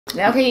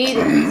Now can you eat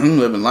it? I'm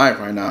living life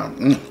right now.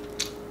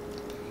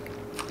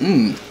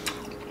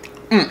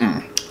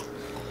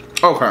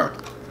 Okay.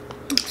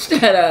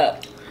 Shut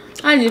up.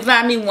 I need to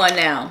find me one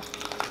now.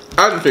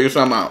 I can figure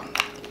something out.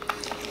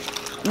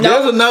 No.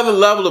 There's another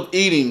level of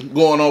eating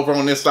going over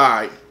on this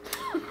side.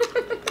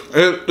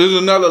 There's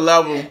another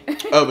level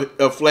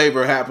of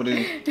flavor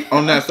happening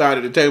on that side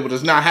of the table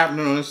that's not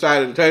happening on this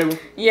side of the table.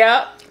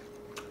 Yep.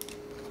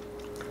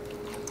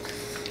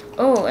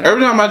 Oh.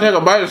 Every time I take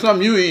a bite of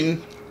something you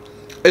eating,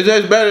 it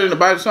tastes better than a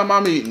bite of something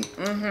I'm eating.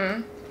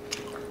 Mm-hmm.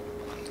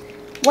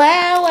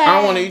 Wow, wow. I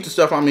don't want to eat the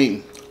stuff I'm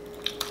eating.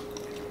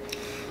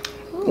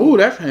 Ooh,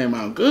 that came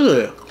out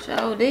good.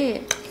 Sure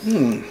did.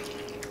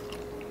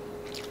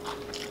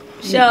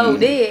 Sure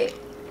did.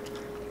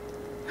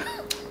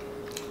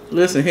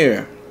 Listen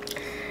here.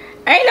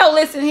 Ain't no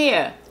listen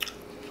here.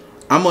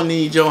 I'm gonna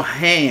need your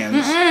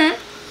hands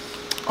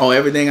on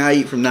everything I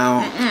eat from now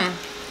on.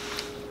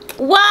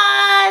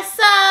 What's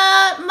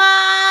up,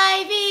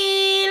 my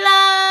beloved?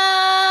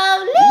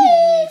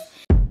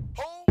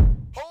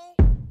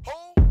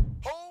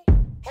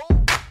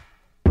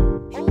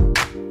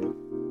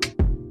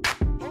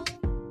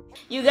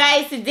 You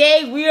guys,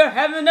 today we are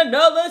having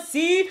another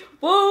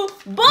seafood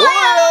boil.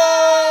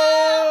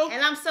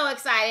 And I'm so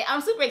excited.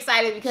 I'm super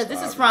excited because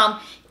this is from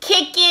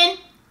Kickin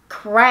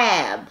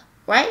Crab,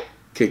 right?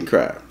 Kickin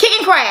Crab.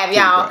 Kickin Crab,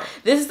 y'all. Crab.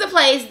 This is the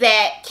place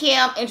that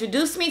Kim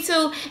introduced me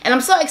to. And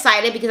I'm so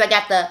excited because I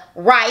got the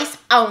rice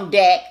on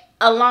deck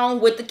along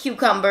with the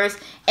cucumbers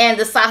and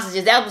the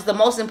sausages. That was the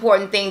most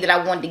important thing that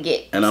I wanted to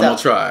get. And I'm going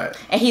to try it.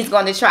 And he's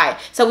going to try it.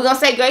 So we're going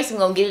to say grace and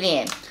we're going to get it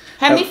in.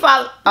 Heavenly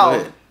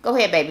Father. Go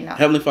ahead, baby. No.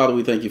 Heavenly Father,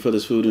 we thank you for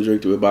this food and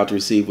drink that we're about to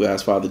receive. We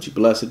ask, Father, that you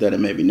bless it, that it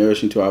may be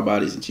nourishing to our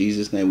bodies. In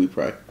Jesus' name we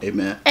pray.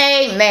 Amen.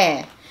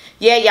 Amen.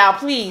 Yeah, y'all,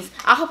 please.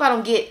 I hope I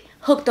don't get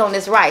hooked on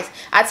this rice.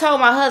 I told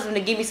my husband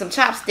to give me some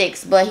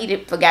chopsticks, but he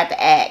forgot to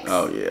ask.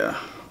 Oh, yeah.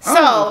 I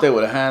don't know if they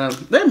would have had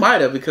them. They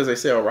might have because they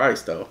sell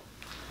rice, though.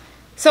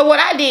 So what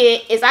I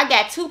did is I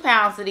got 2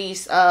 pounds of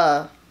these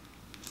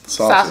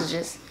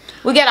sausages.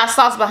 We got our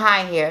sauce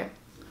behind here.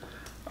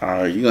 All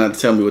right, you're going to have to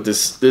tell me what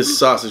this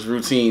sausage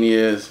routine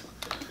is.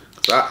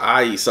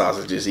 I eat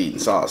sausage just eating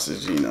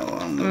sausage, you know. I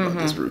don't know about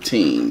this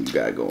routine you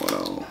got going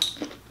on.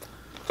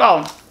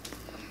 So.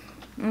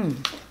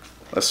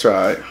 Let's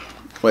try it.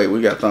 Wait,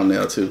 we got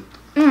thumbnail too.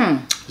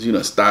 You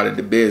done started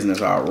the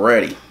business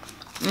already.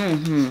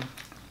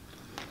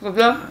 What's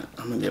up? Right,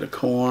 I'm gonna get a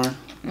corn.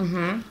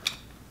 And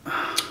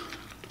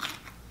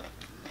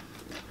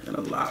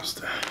a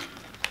lobster.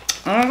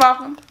 Yeah.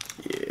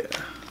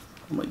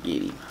 I'm gonna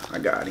get him. I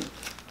got him.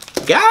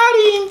 Got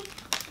him!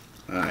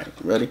 Alright,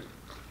 ready?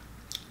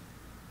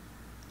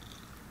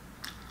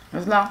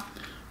 Let's know.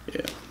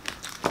 Yeah.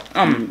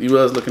 You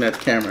was looking at the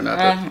camera, not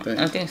that thing.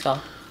 I think so.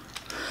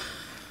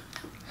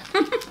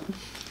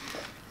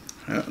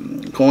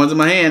 Corn's in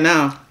my hand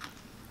now.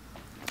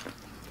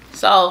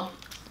 So.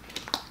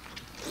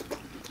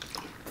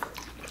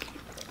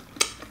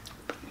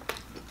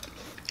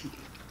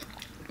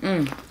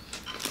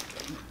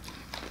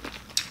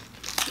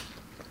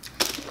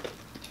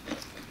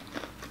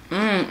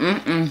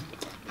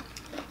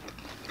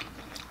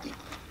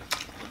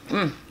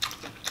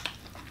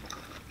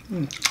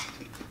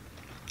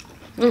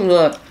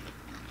 Good.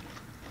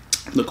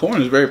 The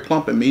corn is very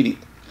plump and meaty.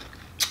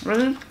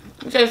 Really?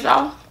 You say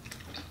so?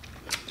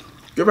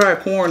 You ever had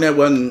corn that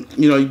wasn't,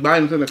 you know, you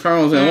bite into the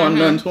kernels and wasn't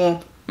nothing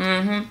to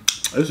them?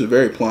 This is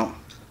very plump.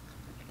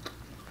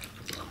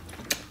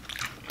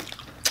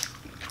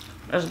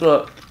 That's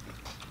good.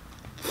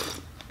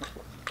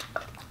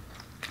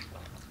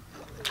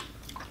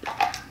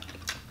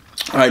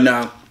 All right,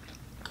 now,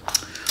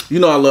 you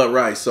know I love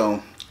rice,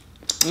 so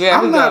yeah,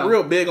 I'm not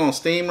real big on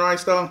steamed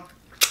rice, though.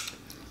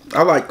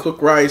 I like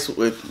cooked rice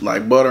with,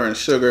 like, butter and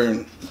sugar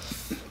and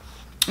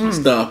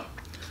stuff.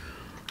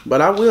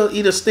 But I will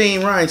eat a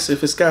steamed rice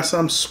if it's got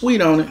something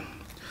sweet on it.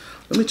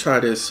 Let me try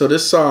this. So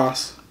this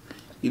sauce,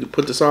 you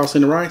put the sauce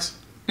in the rice?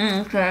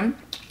 Okay.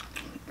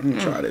 Let me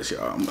try this,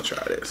 y'all. I'm going to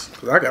try this.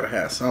 Because I got to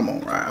have some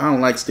on rice. I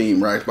don't like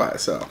steamed rice by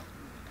itself.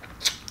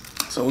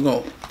 So we're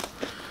gonna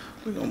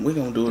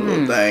do a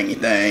little thingy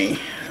thing.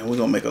 And we're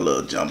going to make a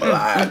little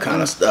jambalaya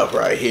kind of stuff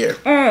right here.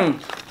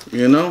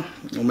 You know?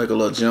 We're going to make a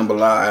little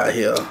jambalaya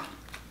here.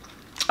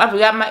 I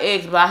forgot my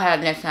eggs, but I'll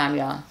have it next time,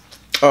 y'all.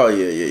 Oh,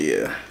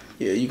 yeah.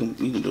 Yeah, you can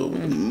do it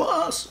with the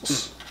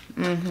muscles.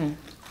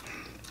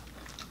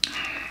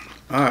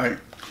 Alright.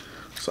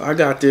 So I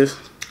got this.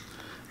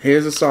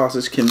 Here's the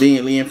sausage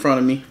conveniently in front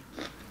of me.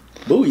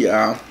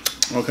 Booyah.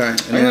 Okay.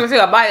 And I'm gonna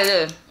take a bite of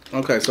this.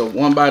 Okay, so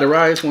 1 bite of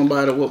rice, 1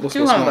 bite of what's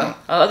going on?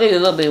 I think a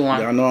little bit of one.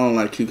 Yeah, I know I don't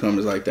like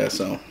cucumbers like that,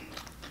 so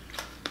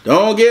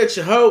don't get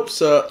your hopes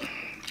up.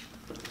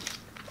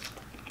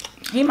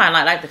 He might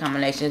not like the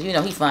combinations. You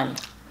know, he's funny.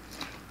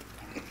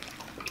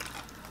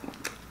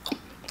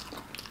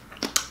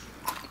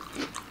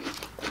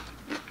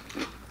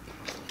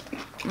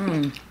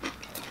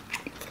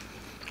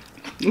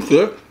 It's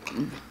good.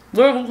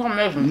 Very good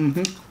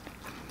combination.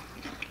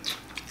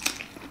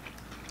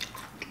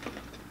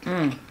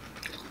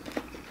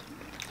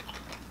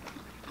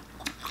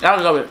 I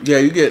love it. Yeah,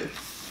 you get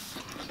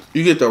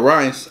the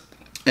rice,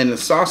 and the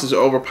sausage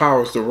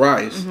overpowers the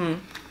rice, and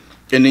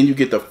then you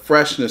get the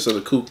freshness of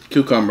the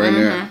cucumber in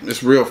there.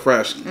 It's real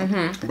fresh.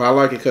 But I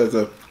like it because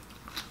the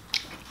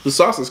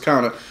sauce is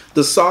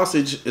the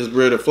sausage is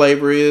where the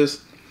flavor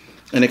is,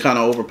 and it kind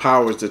of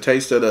overpowers the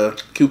taste of the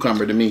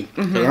cucumber to me.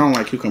 'Cause I don't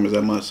like cucumbers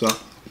that much, so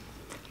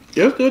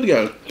yeah, it's good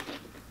together.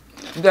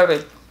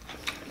 Good.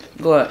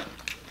 Good.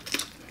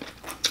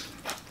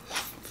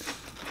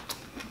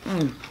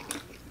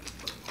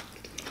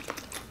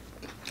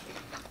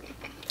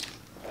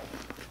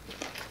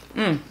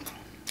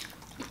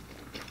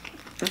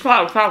 It's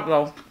hard to talk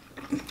though.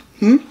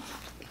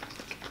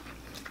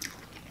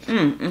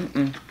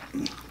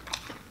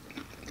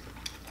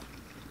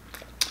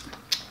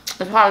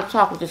 It's hard to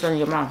talk with this in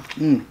your mouth.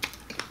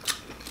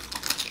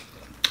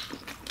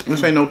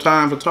 This ain't no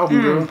time for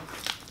talking, girl.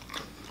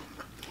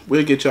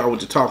 We'll get y'all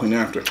with the talking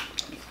after.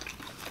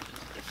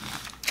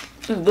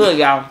 It's good,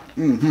 y'all.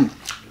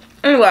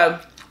 Anyway.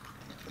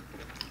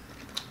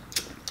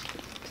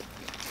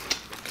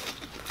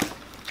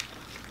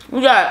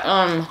 We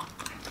got,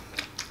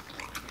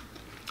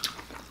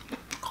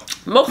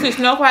 mostly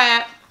snow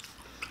crab.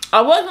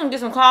 I was gonna get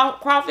some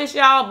crawfish,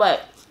 y'all,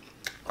 but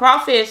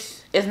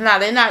crawfish is not,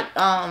 they're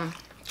not,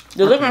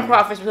 delivering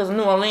crawfish because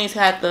New Orleans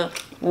had the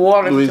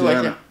water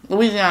situation.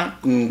 Louisiana.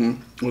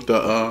 With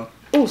the,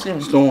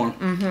 storm.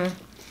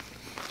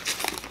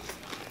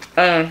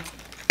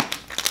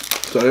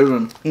 So they've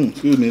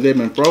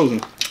been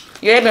frozen.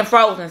 Yeah, they've been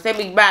frozen. They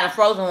be buying the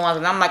frozen ones,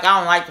 and I'm like, I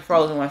don't like the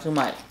frozen ones too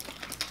much.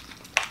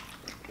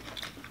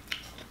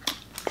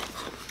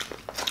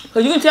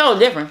 Because you can tell the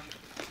difference.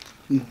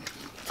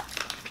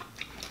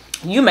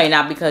 You may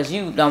not because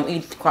you don't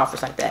eat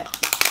crawfish like that.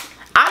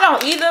 I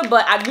don't either,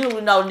 but I do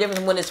know the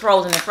difference when it's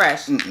frozen and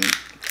fresh.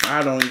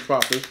 I don't eat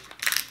crawfish.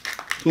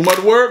 Too much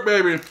work,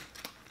 baby.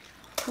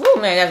 Ooh,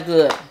 man, that's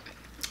good.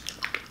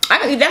 I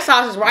can eat that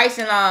sausage, rice,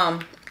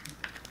 and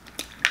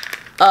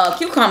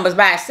cucumbers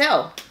by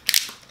itself.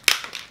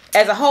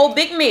 As a whole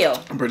big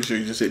meal. I'm pretty sure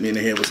you just hit me in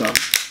the head with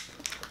something.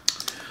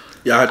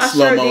 Yeah, I had to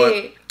slow-mo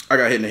it. I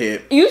got hit in the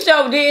head. You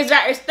sure did.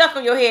 It's stuck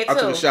on your head, too. I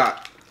took a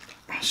shot.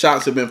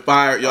 Shots have been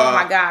fired, y'all. Oh,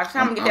 my gosh.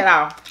 How am I get that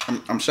off?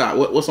 I'm shot.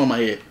 What's on my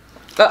head?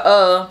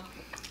 A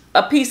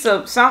piece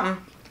of something.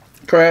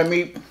 Crab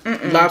meat?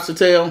 Lobster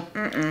tail?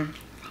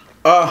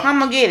 How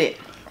am I get it?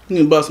 You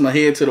can bust my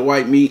head to the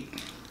white meat.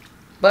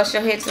 Bust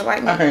your head to the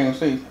white meat? I can't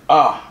even see.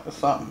 It's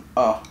something.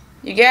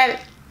 You got it?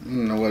 I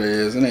don't know what it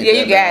is. It ain't yeah,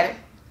 you got it.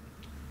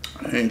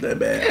 It ain't that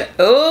bad.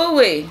 Oh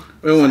wait.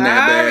 It wasn't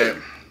that bad.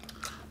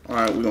 All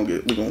right, we're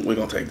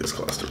gonna take this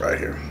cluster right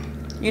here.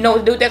 You know what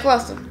to do with that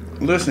cluster?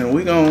 Listen,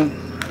 we gonna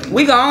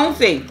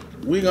see.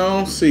 We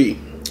gonna see.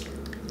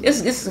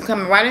 This is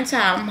coming right in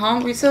time. I'm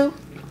hungry too.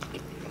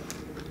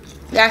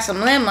 Got some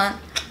lemon.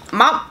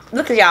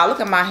 Look at y'all. Look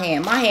at my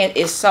hand. My hand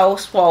is so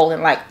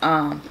swollen, like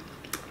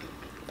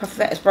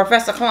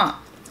Professor Clump.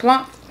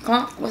 Clump.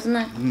 What's his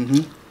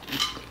name?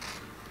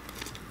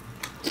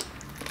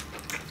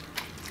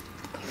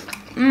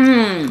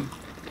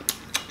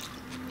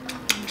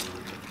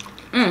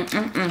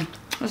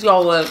 Let's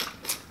go with.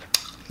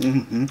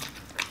 You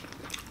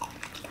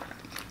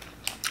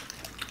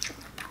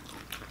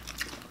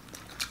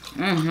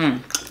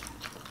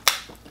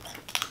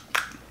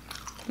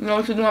know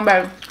what you're doing,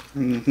 baby?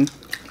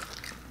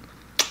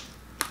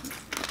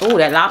 Oh,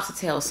 that lobster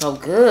tail is so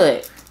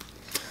good.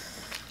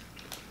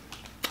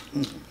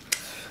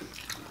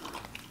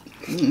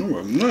 There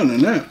was none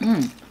in that.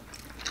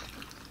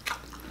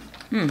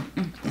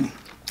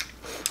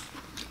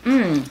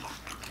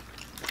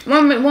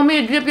 Want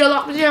me to dip your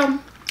lobster tail?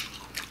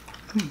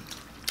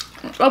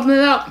 Open it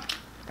up.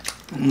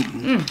 Let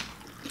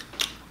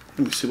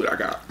me see what I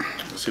got.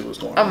 Let's see what's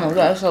going on. Oh my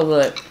god, it's so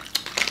good.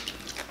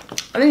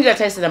 I think you gotta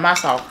taste it in my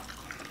salt.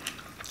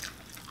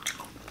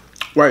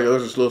 Right,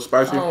 yours is a little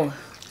spicy. Oh,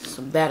 it's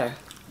better.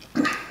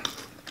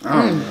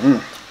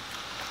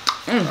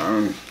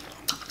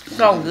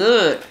 So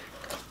good.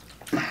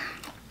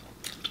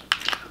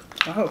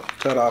 I hope you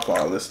cut off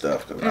all this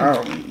stuff because I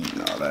don't be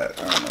eating all that.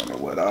 I don't know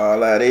what all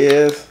that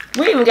is.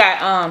 We even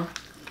got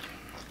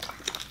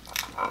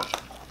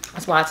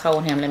that's why I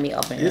told him let me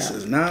open it. This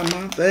is not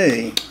my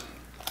thing.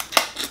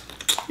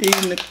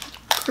 Eating the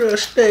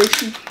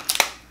crustacean.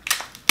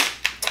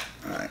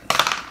 Alright.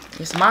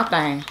 It's my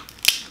thing.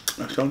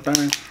 That's your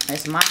thing?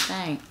 It's my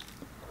thing.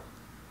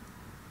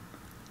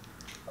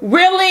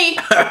 Really?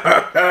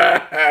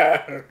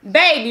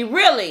 Baby,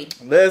 really?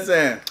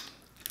 Listen.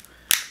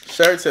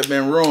 Shirts have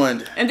been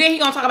ruined. And then he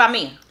gonna talk about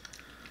me.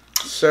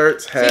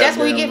 Shirts have been ruined. See, that's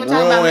what he get for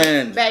talking about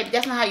me. Baby,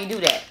 that's not how you do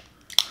that.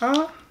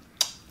 Huh?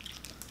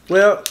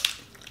 Well,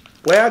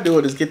 the way I do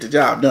it is get the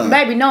job done.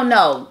 Baby,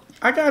 no.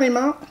 I got him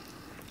out.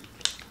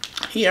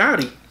 He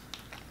outie.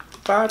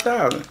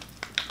 5,000.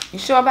 You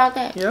sure about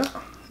that? Yeah.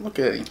 Look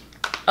at him.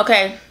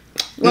 Okay.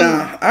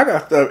 Nah, I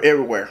got stuff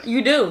everywhere.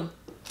 You do.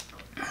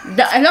 And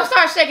don't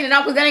start shaking it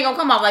off because that ain't gonna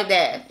come off like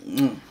that.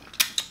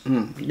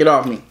 Get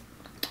off me.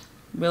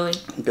 Really?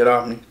 Get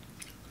off me.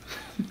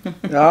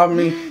 Y'all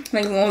me.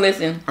 Niggas won't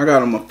listen. I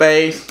got on my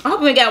face. I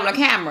hope we got it on the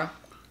camera.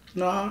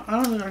 No, I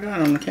don't think I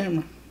got it on the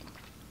camera.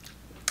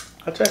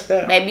 I'll check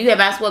that. Baby, you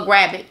might as well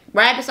grab it.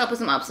 Grab it so put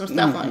some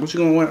stuff on it. What you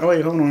gonna want? Oh,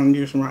 wait, hold on. I'll give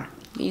you some rice.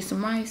 Give you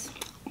some rice.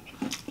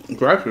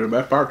 Rice is the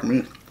best part to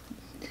me.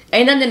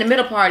 Ain't nothing in the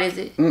middle part, is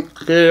it?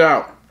 Get it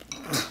out.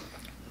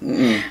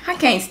 I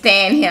can't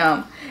stand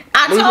him.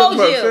 I told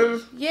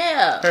you.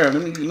 Yeah. Here,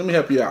 let me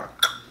help you out.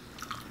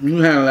 You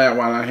handle that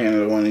while I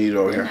handle one of these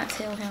over here. Didn't I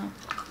tell him?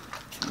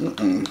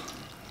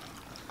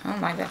 I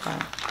don't like that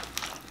part.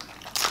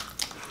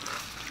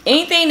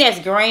 Anything that's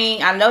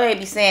green, I know they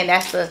be saying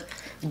that's the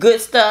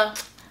good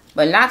stuff,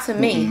 but not to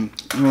me.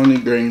 I don't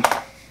need green.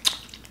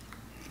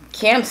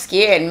 Kim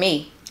scared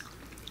me.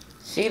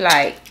 She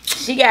like,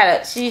 you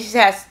have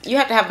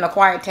to have an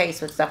acquired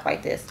taste with stuff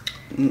like this.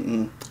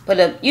 For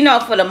the,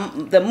 for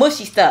the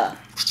mushy stuff.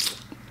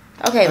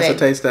 Okay, That's baby. a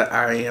taste that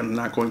I am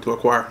not going to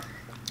acquire.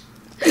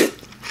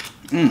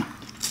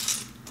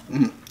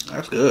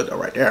 That's good though,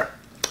 right there.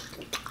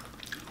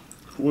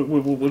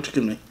 What you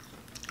give me?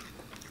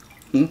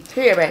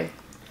 Here, baby.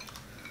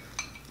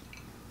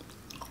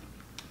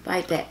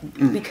 Like that.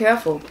 Be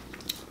careful.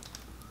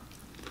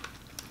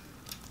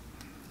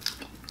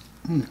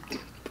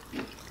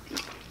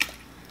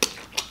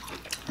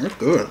 That's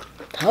good.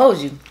 Told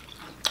you.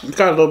 It's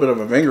got a little bit of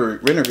a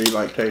vinegary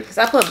like taste. Cause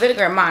I put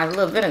vinegar in mine, a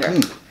little vinegar.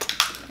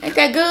 Ain't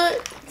that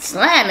good?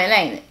 Slamming,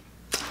 ain't it?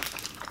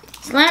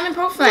 Slamming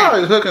profane. You're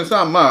always hooking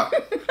something up.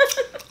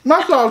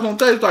 My sauce don't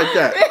taste like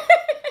that.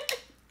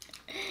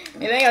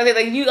 It ain't gonna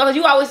taste like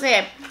you always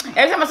saying,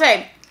 every time I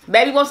say,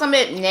 baby, want some of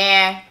it?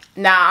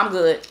 Nah, I'm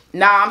good.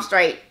 Nah, I'm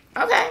straight.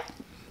 Okay.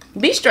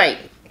 Be straight.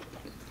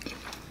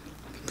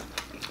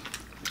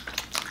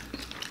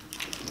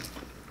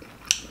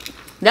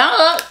 Don't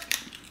look.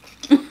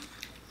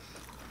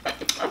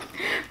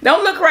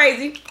 Don't look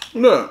crazy.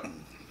 Look.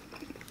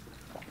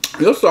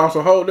 Your sauce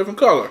a whole different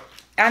color.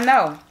 I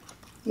know.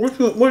 What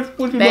you doing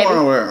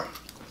over there?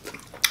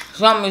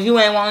 Something you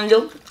ain't want to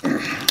do.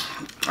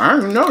 I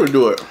didn't know to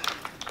do it.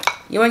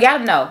 You ain't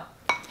gotta know.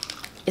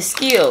 It's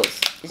skills.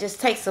 It just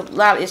takes a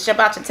lot. It's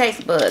about your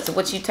taste buds. So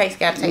what you taste,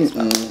 gotta taste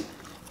buds.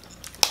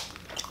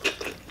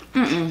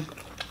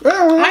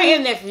 I ain't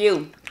in there for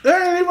you.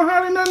 There ain't even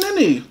hardly nothing in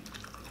these.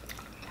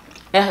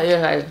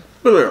 Yeah.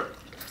 Look there.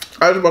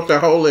 I just bought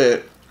that whole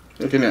leg.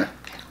 Look in there.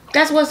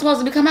 That's what's supposed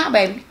to be come out,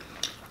 baby.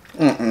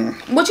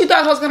 What you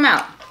thought was supposed to come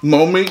out?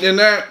 More meat than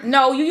that?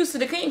 No, you used to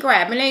the king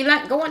crab and it ain't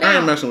like going down. I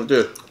ain't messing with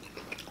this.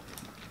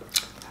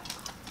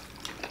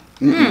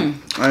 I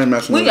ain't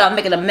messing with it. We are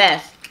making a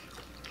mess.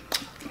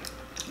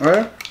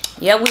 Alright?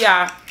 Yeah, we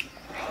are.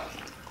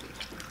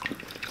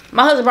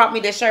 My husband brought me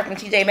this shirt from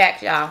TJ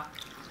Maxx, y'all.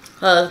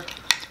 I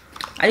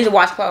need to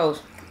wash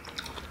clothes.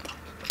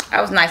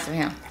 That was nice of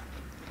him.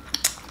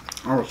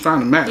 I was trying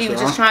to match, He was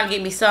just trying to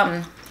get me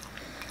something.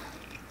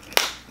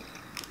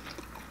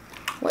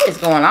 What is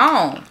going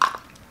on?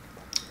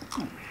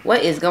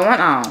 What is going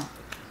on?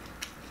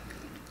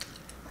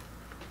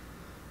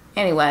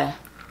 Anyway.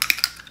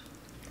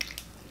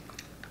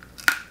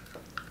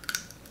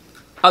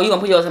 Oh, you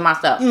gonna put yours in my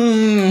stuff?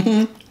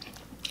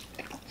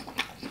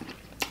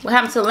 What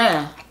happened to the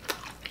lemon?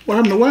 What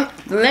happened to what?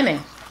 The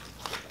lemon.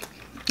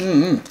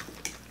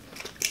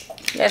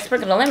 Yeah,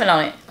 sprinkle the lemon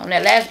on it. On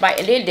that last bite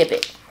and then dip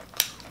it.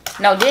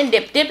 No, then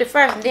dip it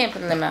first and then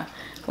put the lemon.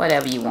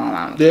 Whatever you want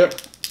on it. Dip.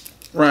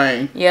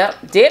 Rain.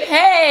 Yep. Dip.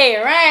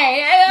 Hey,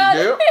 rain.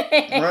 Dip.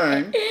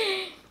 Rain.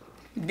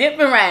 Dip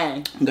and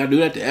rain. You gotta do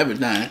that to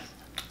everything.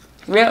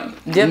 Yep.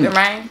 Dip and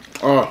rain.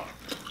 Oh.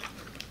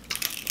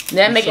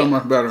 That make so it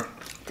much better.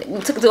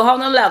 Took it to a whole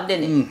nother level,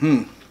 didn't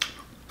it?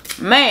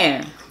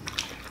 Man.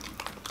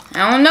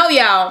 I don't know,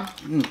 y'all.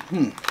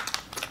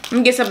 Let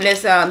me get some of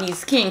this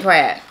these king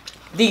crab.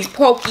 These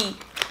porky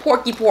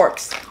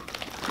porks.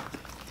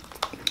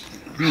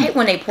 I hate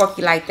when they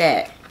porky like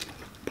that.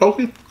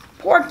 Pokey?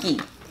 Porky.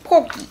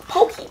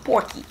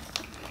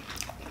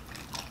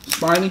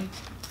 Spiny?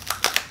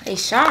 They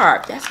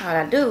sharp. That's how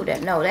I do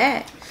that. Know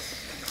that.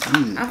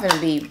 I'm gonna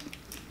be.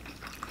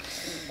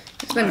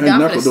 It's gonna be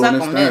done for the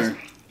suck on this.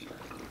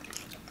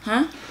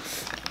 Huh?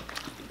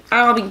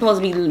 I don't be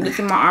supposed to be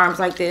lifting my arms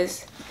like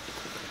this.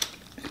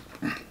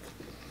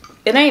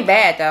 It ain't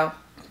bad though.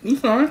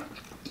 It's alright.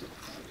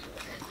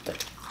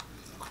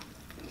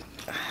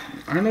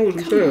 I know what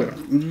you said.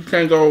 You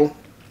can't go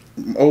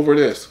over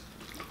this.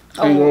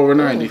 Can't go over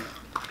 90.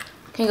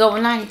 Can't go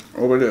over 90?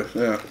 Over this,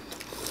 yeah.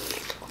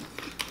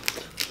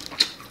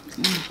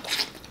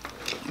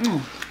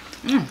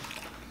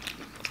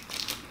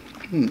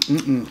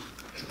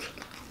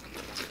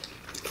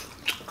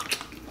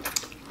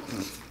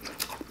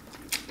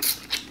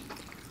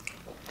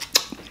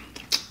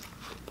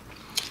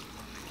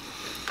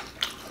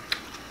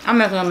 I'm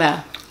making a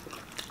mess.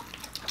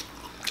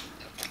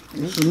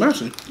 This is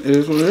messy. It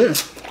is what it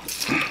is.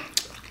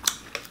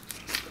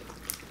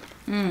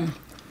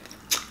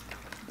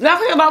 Y'all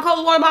think about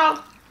cold water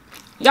bottle?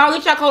 Y'all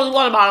get your cold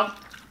water bottle.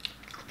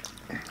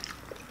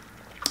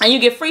 And you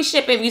get free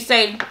shipping if you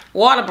say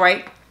water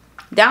break.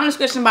 Down in the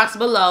description box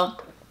below.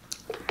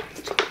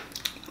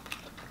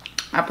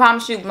 I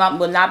promise you, Mom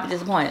will not be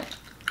disappointed.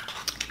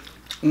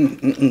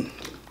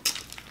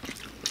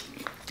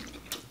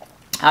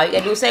 All you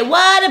gotta do is say,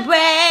 water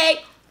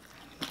break.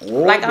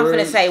 Like I'm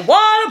finna say,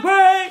 water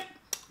break.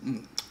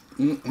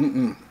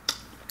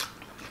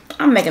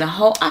 I'm making a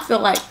whole, I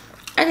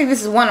think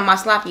this is one of my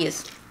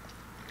sloppiest.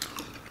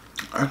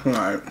 I feel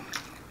like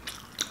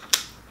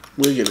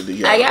we'll get it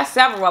together. I got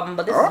several of them,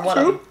 but this is one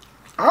of them.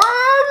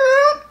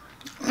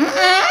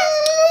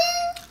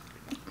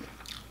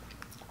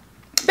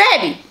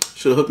 Baby.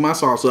 Should have hooked my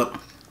sauce up.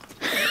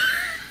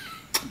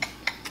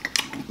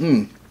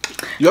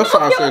 Your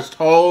sauce is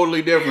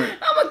totally different.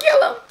 I'm gonna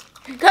kill him.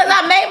 Because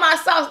I made my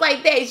sauce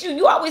like that.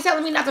 You always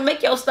telling me not to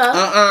make your stuff.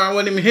 I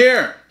wasn't even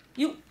here.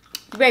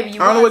 Baby,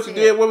 you I don't know what you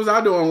did. What was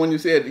I doing when you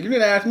said you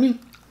didn't ask me?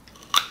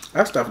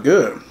 That stuff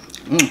good.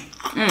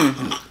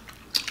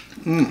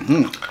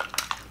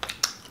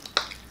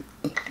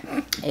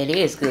 It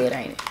is good,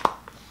 ain't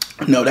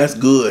it? No, that's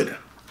good.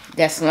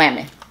 That's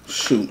slamming.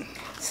 Shoot.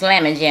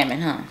 Slamming,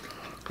 jamming, huh?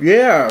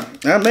 Yeah,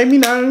 that made me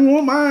not even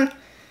want mine.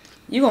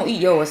 You gonna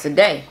eat yours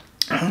today?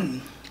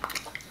 I'm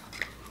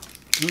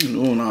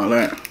doing all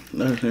that.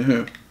 Let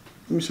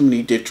me some of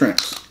these dick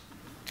tramps.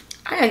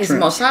 I gotta get some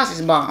more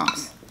sausage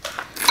bombs.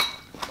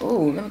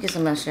 Ooh, let me get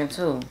some of that shit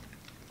too.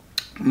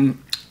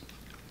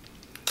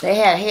 They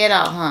had a head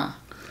off, huh?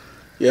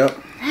 Yep.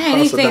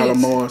 Hey, Cost $1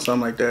 more or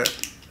something like that.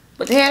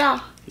 With the head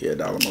off? Yeah,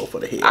 $1 more for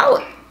the head.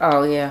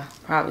 Oh yeah,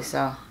 probably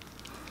so.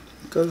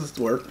 Because it's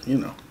work, you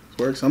know. It's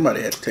work.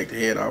 Somebody had to take the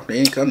head off. They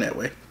ain't come that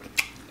way.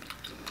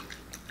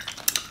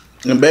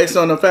 And based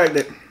on the fact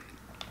that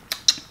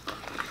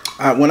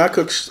when I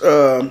cooked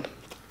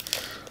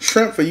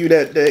shrimp for you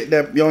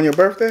that on your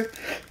birthday,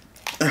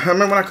 I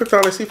remember when I cooked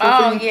all that seafood for you?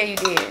 Oh yeah, you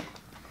did.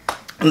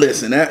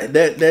 Listen,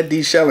 that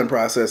de-shelling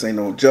process ain't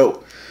no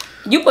joke.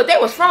 But they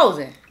was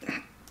frozen.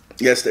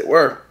 Yes, they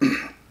were.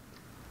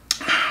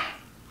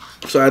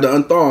 So I had to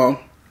unthaw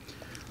them.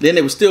 Then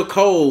they were still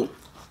cold.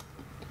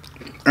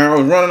 And I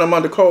was running them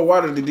under cold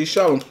water to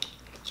de-shell them.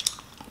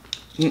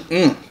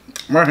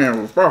 My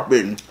hand was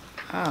frostbitten.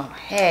 Oh,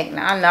 heck,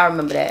 no, I now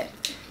remember that.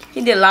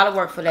 He did a lot of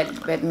work for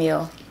that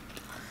meal.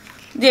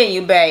 Didn't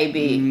you,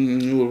 baby?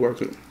 It was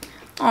worth it.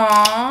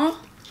 Aww.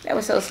 That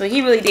was so sweet.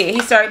 He really did.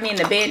 He served me in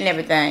the bed and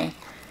everything.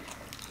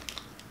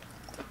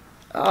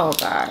 Oh,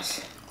 gosh.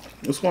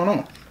 What's going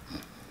on?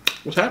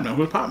 What's happening?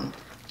 What's popping?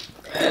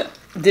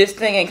 This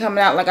thing ain't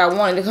coming out like I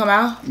wanted to come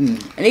out. And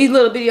these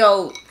little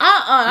videos.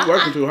 You're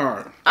working too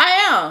hard.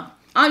 I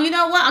am. You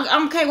know what?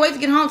 I can't wait to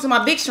get home to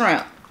my big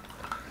shrimp.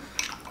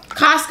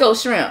 Costco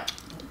shrimp.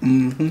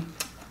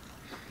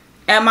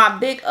 And my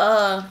big,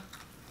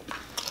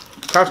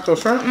 Costco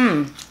shrimp?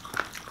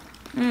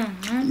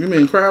 You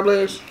mean crab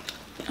legs?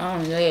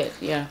 Oh,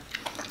 yeah.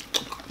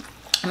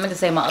 I meant to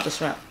say my other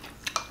shrimp.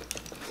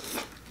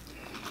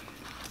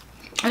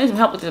 I need some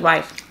help with this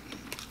rice.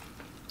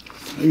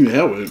 You need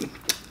help with it.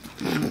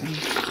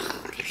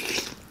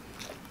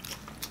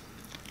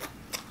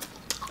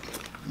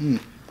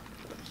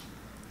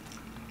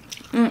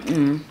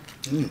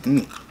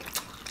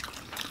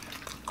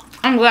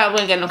 I'm glad we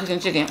ain't got no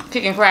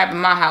kicking crab in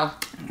my house.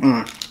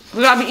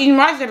 We gotta be eating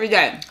rice every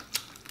day.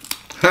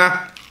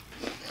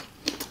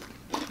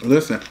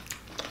 Listen.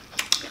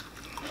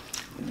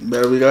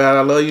 Better we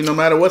gotta love you no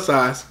matter what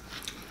size.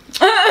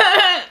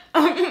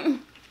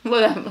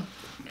 Whatever.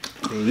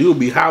 You'll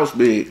be house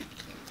big.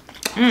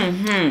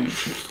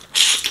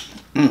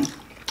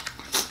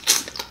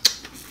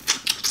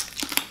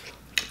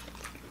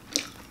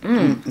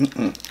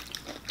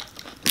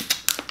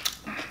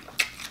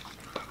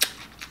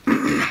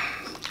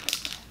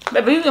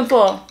 Baby, you can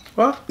fall.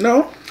 What?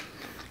 No.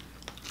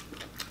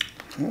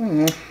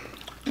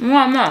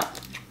 Why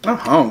not? I'm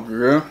hungry,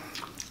 girl.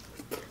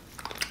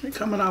 You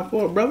coming out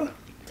for it, brother?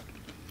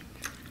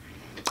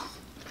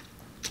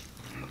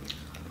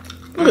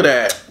 Look at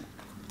that.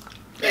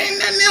 There ain't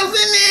nothing else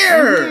in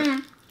there.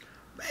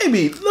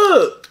 Baby,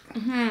 look.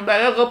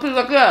 Better go piece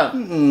like that.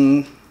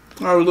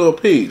 Our little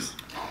piece.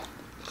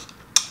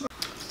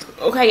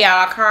 Okay, y'all,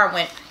 our car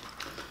went.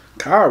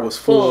 Car was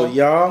full,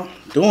 y'all.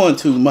 Doing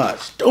too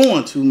much.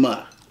 Doing too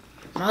much.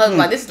 My husband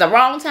like, this is the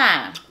wrong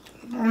time.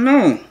 I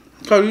know.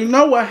 Because you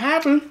know what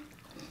happened.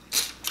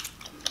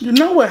 You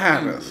know what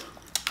happens.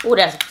 Oh,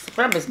 that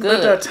shrimp is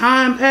good. Let the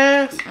time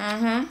pass.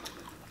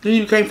 Then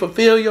you can't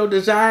fulfill your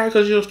desire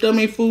because your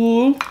stomach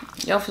full.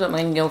 Your stomach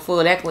ain't gonna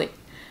full that quick.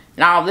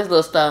 And all this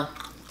little stuff.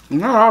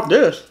 Not off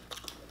this.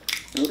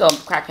 You gonna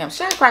crack him.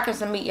 Should I crack him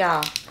some meat,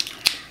 y'all?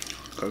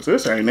 Because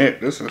this ain't it.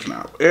 This is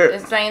not it.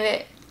 This ain't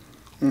it?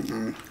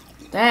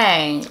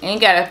 Dang. And you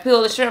gotta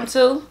peel the shrimp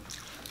too?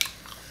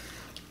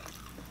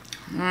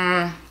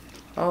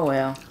 Oh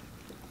well.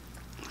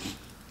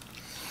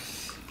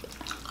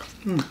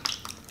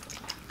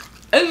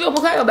 Eat your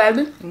potato,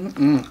 baby.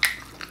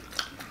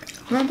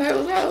 Want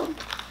potato?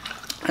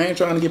 I ain't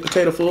trying to get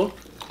potato full.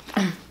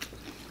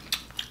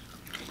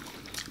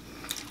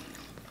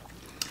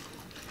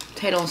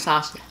 Potato and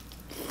sausage.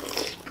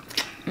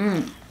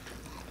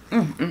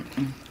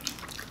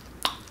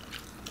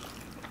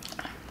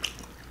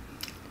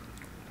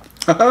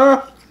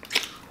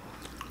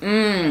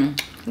 You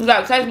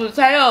gotta taste the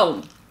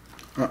potato.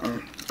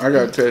 I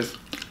gotta taste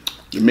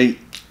the meat.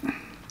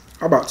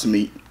 How about some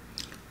meat?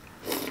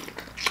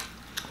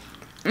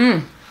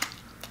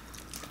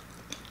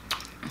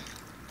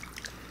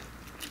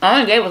 I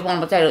only gave us one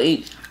potato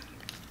each.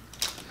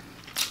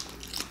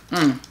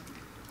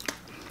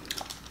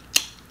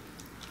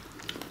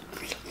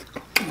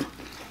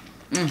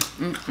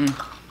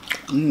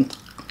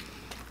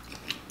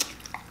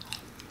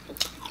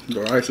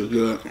 The rice is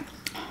good.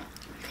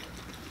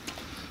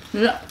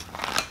 Yeah.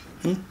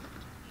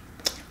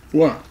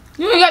 What?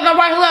 You ain't got no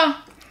rice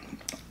left?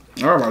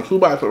 I got my 2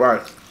 bites of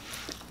rice.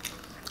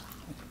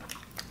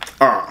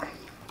 I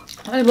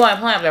just want to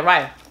plant the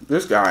rice.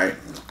 This guy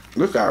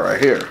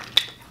right here.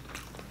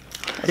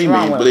 He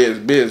wrong means with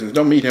him? business.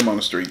 Don't meet him on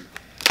the street.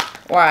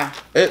 Why?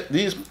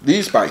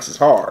 These spikes is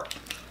hard.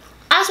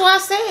 That's what I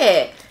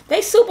said.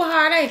 They super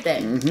hard, ain't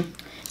they?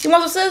 You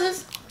want some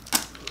scissors?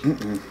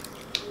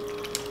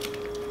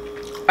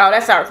 Oh,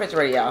 that's our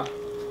refrigerator, y'all.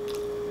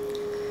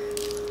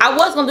 I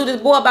was gonna do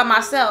this boil by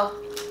myself,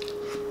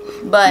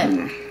 but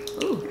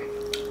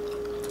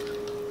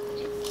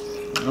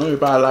You're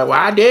probably like,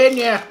 why didn't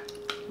you?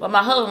 but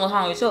my husband was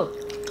hungry too.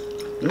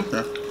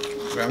 Okay.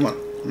 I'm gonna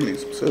need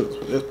some scissors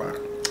for this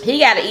part. He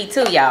gotta eat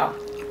too, y'all.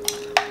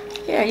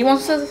 Here, you want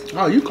some scissors?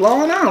 Oh, you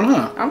clawing out,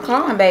 huh? I'm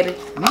clawing, baby.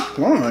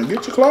 Come on,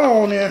 get your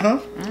claw on there, huh?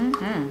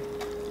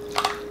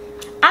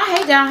 I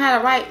hate that I don't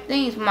have the right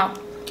things for my.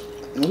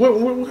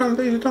 What kind of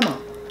things you talking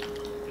about?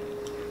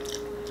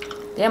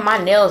 Damn, my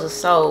nails are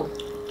so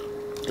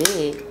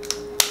big.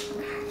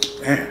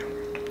 Damn.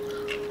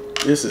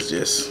 This is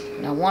just.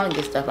 I want to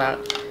get stuff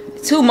out.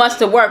 Too much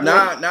to work with.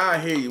 Now I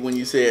hear you when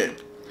you said.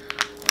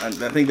 I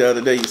think the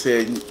other day you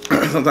said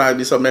sometimes it'd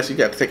be so messy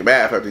you have to take a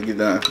bath after you get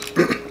done.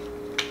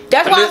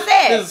 That's what I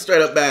said. This is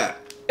straight up bath.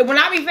 When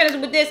I be finished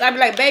with this, I be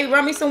like, baby,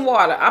 run me some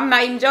water. I'm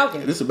not even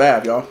joking. This is a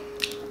bath, y'all.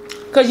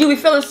 Cause you be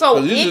feeling so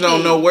Cause you just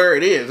don't know where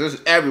it is.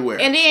 It's everywhere.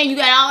 And then you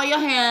got all your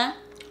hand.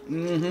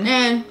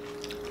 And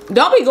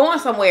don't be going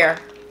somewhere.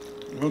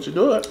 Why don't you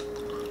do it?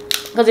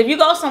 Cause if you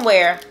go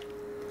somewhere,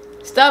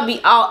 stuff be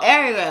all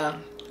everywhere.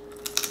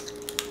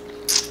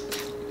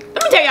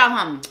 Let me tell y'all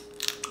something.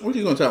 What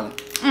you gonna tell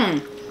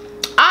them?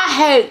 I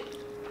hate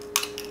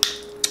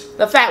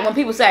the fact when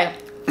people say,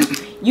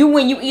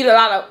 when you eat a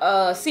lot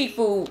of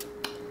seafood,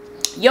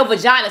 your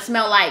vagina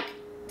smell like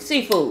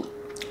seafood.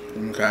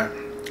 Okay.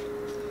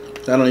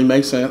 That don't even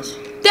make sense.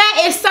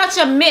 That is such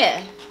a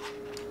myth.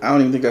 I don't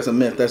even think that's a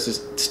myth. That's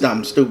just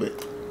dumb, stupid.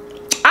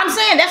 I'm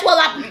saying that's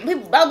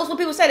what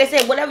people say. They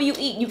say whatever you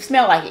eat, you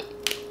smell like it.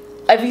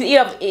 If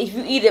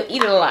you eat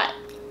it a lot.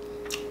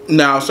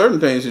 Now certain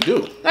things you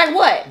do. Like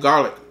what?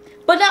 Garlic.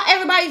 But not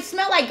everybody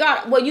smell like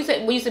garlic. Well, you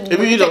said if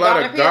you eat a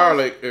lot of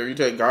garlic, or you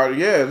take garlic,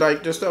 yeah,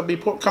 like this stuff be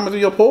coming through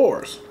your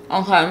pores.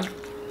 Okay.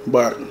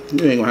 But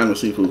you ain't gonna have no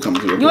seafood coming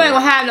through your pores. You ain't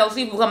gonna have no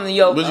seafood coming to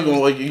your. But you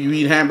gonna you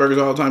eat hamburgers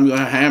all the time. You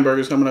gonna have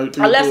hamburgers coming out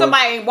through unless your pores.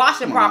 somebody ain't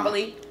washing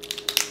properly.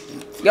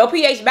 Your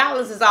pH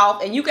balance is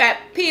off, and you got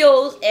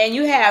pills, and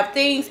you have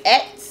things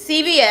at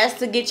CVS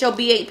to get your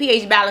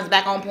pH balance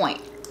back on point.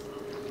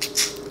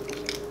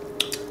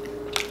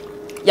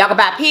 Y'all can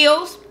buy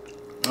pills.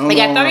 They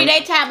got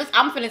 30-day tablets.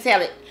 I'm finna tell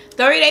it.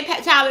 30-day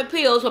tablet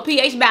pills for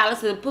pH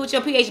balance to put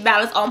your pH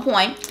balance on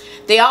point.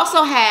 They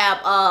also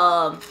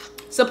have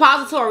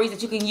suppositories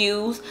that you can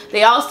use.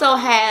 They also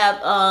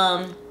have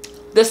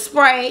the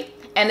spray,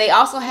 and they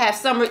also have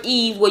Summer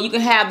Eve where you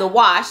can have the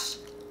wash,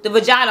 the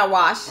vagina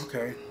wash.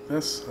 Okay,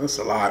 that's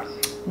a lot.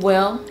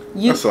 Well,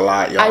 that's a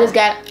lot, y'all. I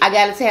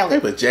gotta tell it. They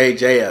put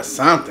JJ or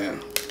something.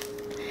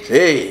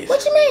 Jeez.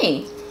 What you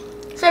mean?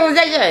 Say with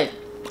JJ.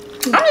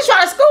 I'm just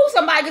trying to school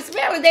somebody to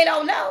smell it they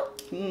don't know.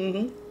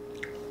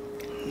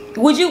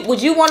 Would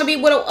you want to be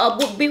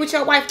with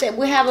your wife that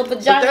would have a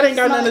vagina? But that ain't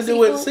got nothing to do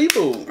with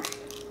seafood.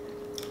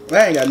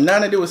 That ain't got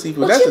nothing to do with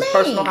seafood. That's just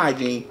personal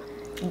hygiene.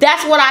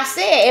 That's what I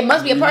said. It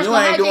must be a personal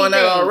hygiene thing. You ain't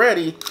doing that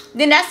already.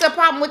 Then that's the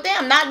problem with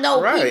them. Not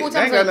no people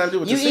telling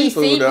me you eat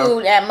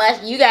seafood that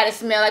much, you gotta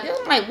smell like this.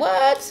 I'm like,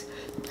 what?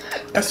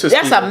 That's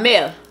a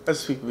myth.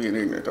 That's people being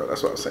ignorant though.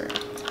 That's what I'm saying.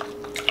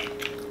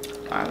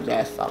 I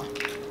guess so.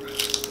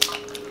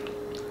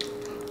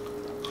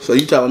 So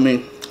you telling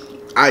me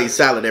I eat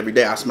salad every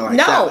day, I smell like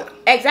salad? No,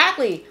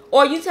 exactly.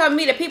 Or you telling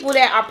me that people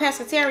that are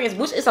pescatarians,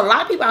 which is a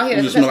lot of people out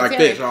here that smell like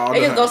fish all day.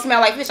 They just go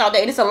smell like fish all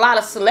day. And it's a lot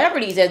of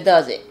celebrities that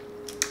does it.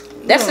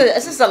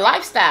 It's just a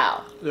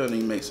lifestyle. It doesn't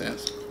even make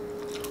sense.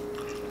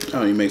 It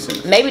don't even make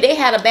sense. Maybe they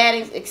had a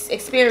bad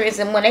experience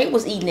and when they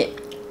was eating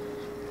it.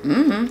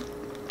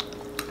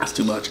 That's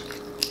too much.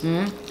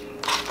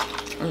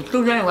 It's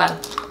too anyway.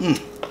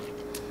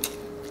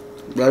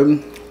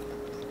 Baby.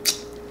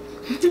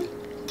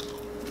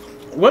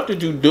 What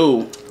did you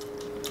do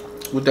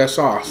with that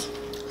sauce?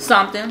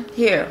 Something.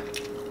 Here.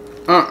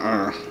 Take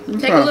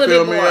a little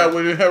bit more. Up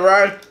with it,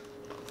 right?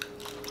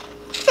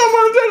 I'm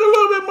gonna take a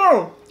little bit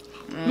more.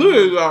 Look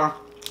at y'all.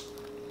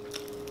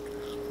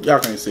 Y'all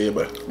can't see it,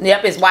 but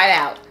yep, it's white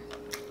out.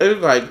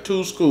 It's like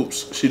 2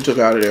 scoops she took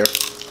out of there.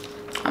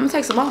 I'm gonna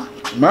take some more.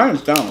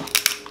 Mine's down.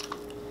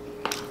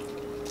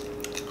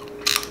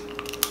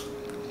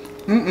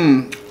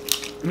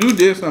 You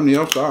did something to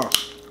your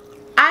sauce.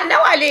 I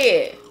know I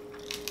did.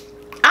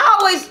 I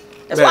always,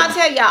 that's why I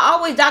tell y'all,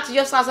 always doctor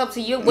your sauce up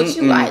to you, what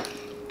you like.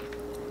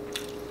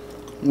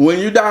 When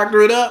you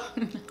doctor it up,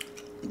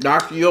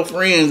 doctor your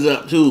friends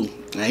up too.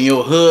 And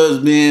your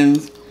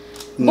husbands.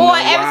 Boy,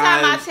 every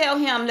time I tell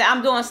him that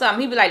I'm doing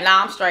something, he be like,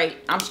 nah, I'm straight.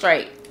 I'm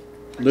straight.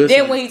 Listen,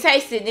 then when he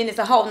tastes it, then it's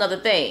a whole nother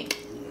thing.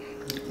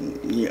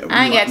 Yeah,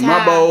 I ain't got time.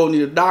 My bowl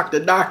need a doctor.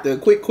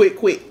 Quick.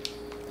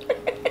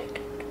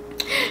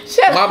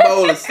 Shut my up.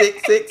 bowl is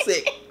sick.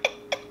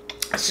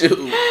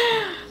 Shoot.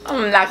 I'm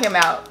gonna knock him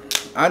out.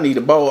 I need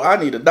a bowl. I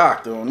need a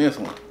doctor on this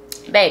one.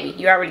 Baby,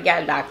 you already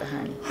got a doctor,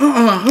 honey.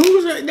 Who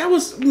was that? That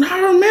was, I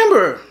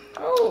remember.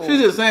 Oh. She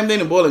did the same thing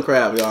to boiling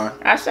crab, y'all.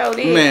 I sure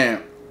did.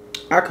 Man,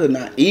 I could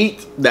not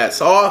eat that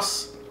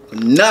sauce.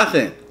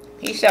 Nothing.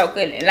 He sure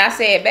couldn't. And I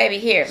said, baby,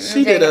 here.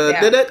 She did a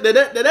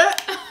da-da.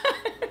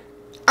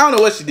 I don't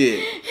know what she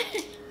did.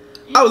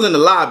 I was in the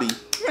lobby.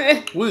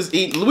 We was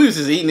eating. We was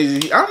just eating.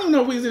 I don't even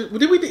know.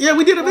 Yeah,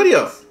 we did a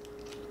video.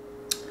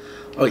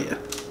 Oh yeah.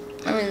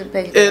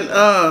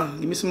 And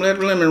give me some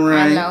lemon rain.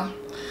 I know.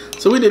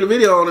 So we did a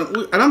video on it,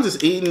 and I'm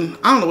just eating.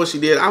 I don't know what she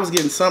did. I was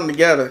getting something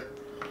together.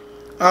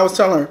 I was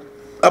telling her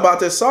about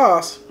this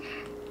sauce,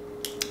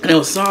 and it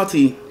was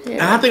salty. Yeah.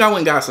 And I think I went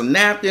and got some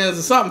napkins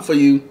or something for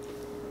you.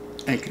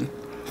 Thank you.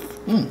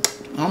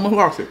 I almost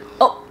lost it.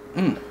 Oh.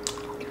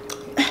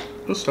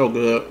 It's so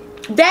good.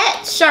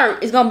 That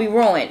shirt is gonna be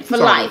ruined for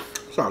life. Good.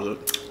 It's all good.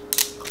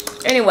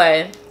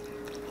 Anyway,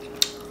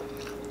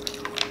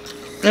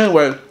 I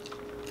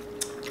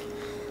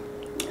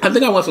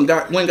think I went and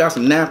got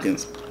some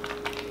napkins.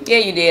 Yeah,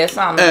 you did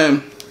something.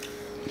 And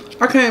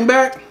I came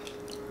back.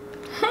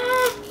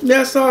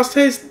 That sauce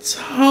tastes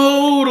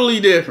totally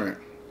different.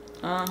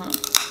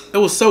 It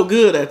was so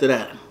good after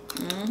that.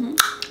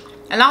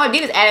 And all I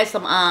did is added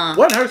some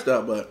wasn't her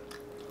stuff, but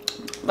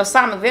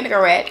balsamic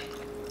vinaigrette.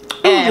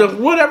 And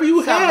whatever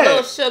you some had.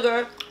 Little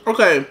sugar.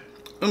 Okay.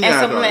 And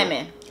some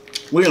lemon.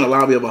 We're in the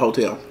lobby of a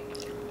hotel.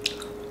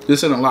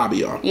 Just in the lobby,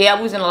 y'all. Yeah,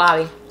 we was in the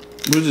lobby.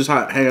 We was just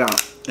hanging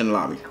out in the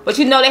lobby. But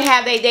you know they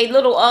have they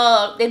little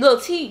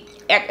tea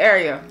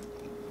area.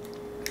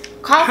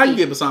 Coffee. How you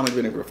get balsamic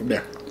vinegar from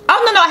there?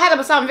 Oh no, I had a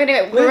balsamic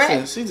vinaigrette.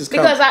 Listen, she just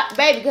because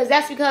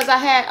I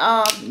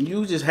had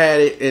You just had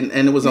it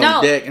and it was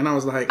on deck, and I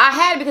was like, I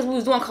had it because we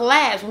was doing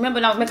collabs. Remember,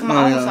 and I was making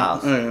my own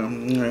sauce.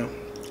 Yeah.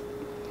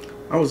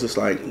 I was just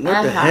like,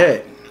 what the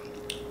heck?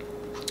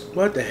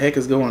 What the heck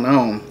is going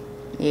on?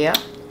 Yeah.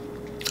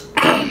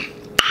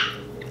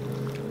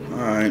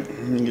 Alright,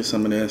 let me get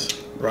some of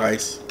this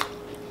rice.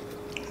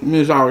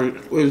 Where's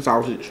the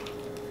sausage?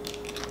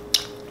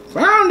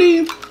 Found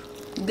him.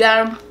 You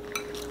got him.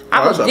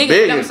 I was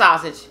digging them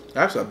sausage.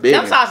 That's a big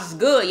one. Them sausage is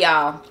good,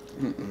 y'all.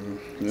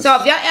 So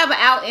if y'all ever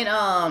out in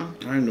I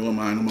ain't doing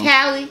mine no more.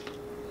 Cali,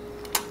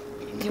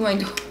 you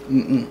ain't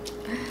doing.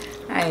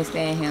 I ain't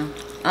staying here.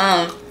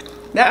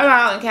 Y'all ever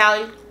out in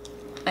Cali,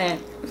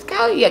 and it's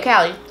Cali, yeah,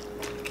 Cali.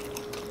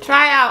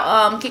 Try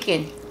out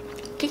Kickin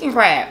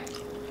crab.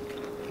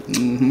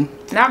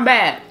 Not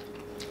bad.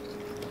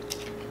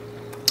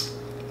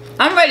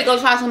 I'm ready to go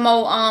try some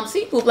more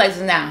seafood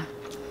places now.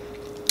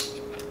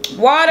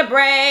 Water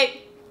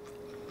break.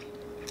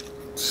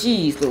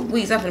 Jeez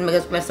Louise, I'm gonna make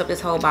us mess up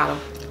this whole bottle.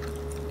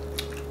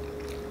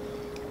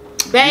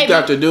 Baby, you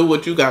got to do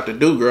what you got to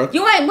do, girl. We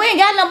ain't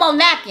got no more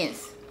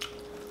napkins.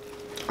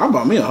 I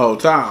bought me a whole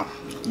towel.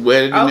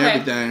 Wetted and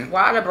everything.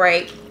 Water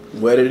break.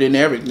 Wetted and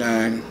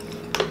everything.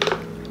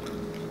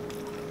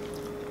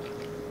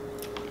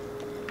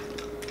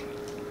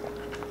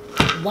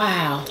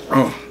 Wow.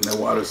 Oh, that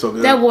water's so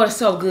good. That water's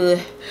so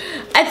good.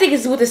 I think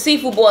it's with the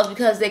seafood boils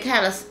because they're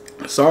kind of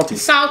salty.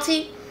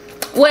 Salty.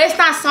 Well, it's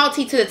not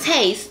salty to the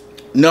taste.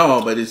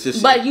 No, but it's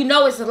just. But you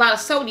know, it's a lot of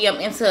sodium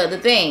into the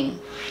thing.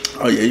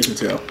 Oh yeah, you can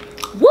tell.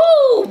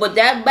 Woo! But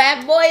that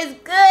bad boy is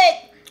good.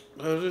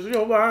 This is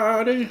your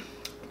body.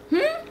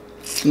 I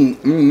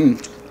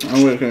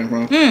know where it came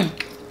from.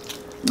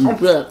 Oh,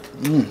 good.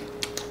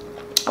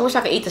 I wish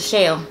I could eat the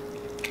shell.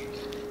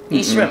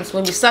 These shrimps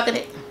when you sucking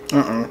it.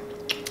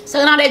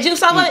 Sucking all that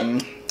juice off of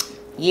it.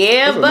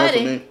 Yeah, that's buddy.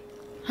 A no for me.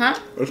 Huh?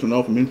 That's a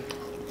no for me.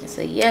 It's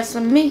a yes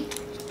for me.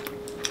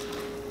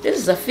 This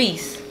is a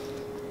feast.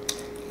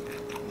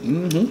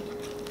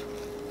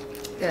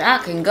 That I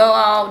can go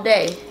all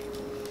day.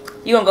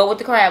 You gonna go with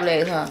the crab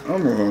legs, huh?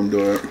 I'm gonna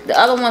do it. The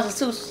other ones are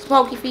too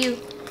smoky for you.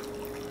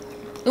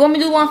 You want me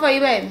to do one for you,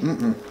 baby?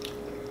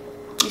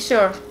 You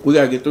sure? We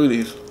gotta get through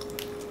these. We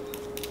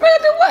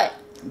gotta do what?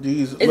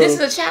 These. Is this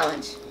a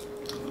challenge?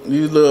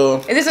 These little.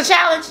 Is this a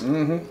challenge?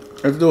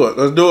 Let's do it.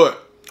 Let's do it.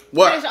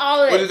 What? Finish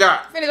all of this. What you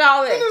got? Finish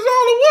all of this. Finish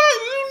all of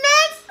what? You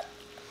nuts?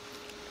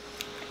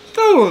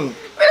 Dude.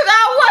 Finish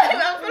all what?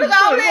 Finish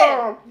all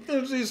this.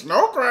 Finish these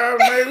snow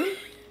crabs, baby.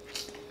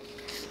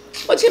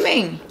 What you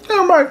mean?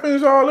 Everybody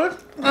finish all this.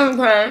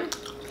 Okay.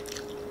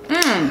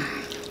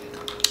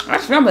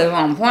 That shrimp is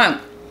on point.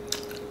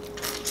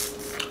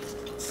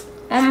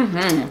 I'm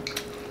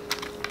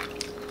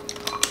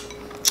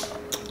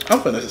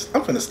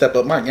finna step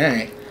up my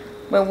game.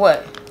 But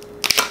what?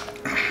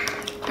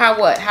 How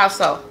what? How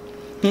so?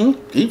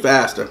 Eat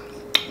faster.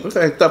 This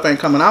stuff ain't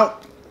coming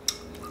out.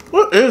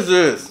 What is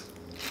this?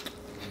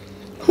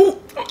 Who?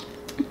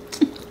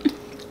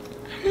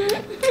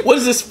 What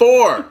is this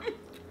for?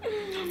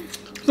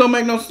 This don't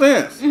make no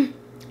sense. You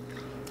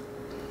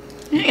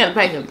ain't gotta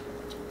pay them.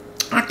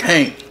 I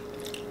can't.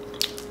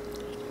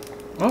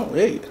 Oh,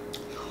 wait.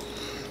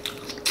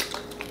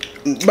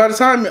 By the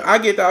time I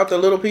get out the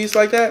little piece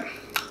like that,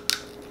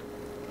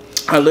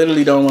 I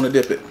literally don't want to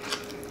dip it.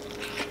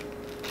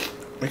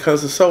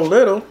 Because it's so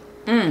little.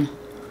 I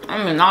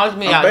mean, all this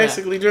meat I'm out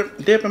basically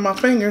dipping my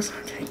fingers.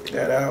 I can't get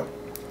that out.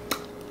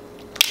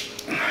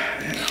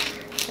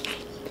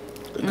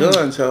 The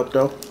guns help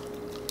though.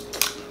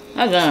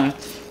 That gun.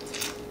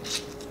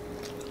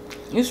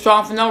 You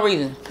strong for no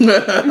reason.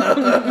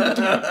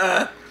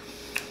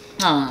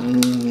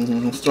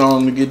 I'm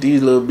strong to get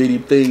these little bitty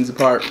things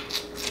apart.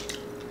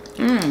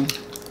 You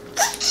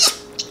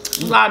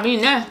got me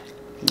in there.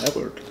 That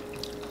worked.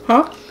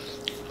 Huh?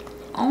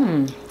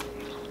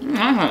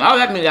 Oh,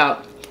 let me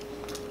out.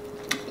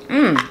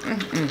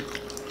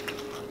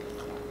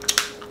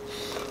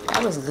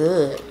 That was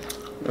good.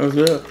 That was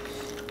good.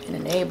 In the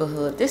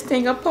neighborhood. This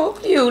thing will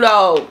poke you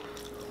though.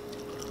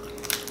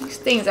 These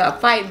things are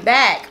fight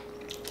back.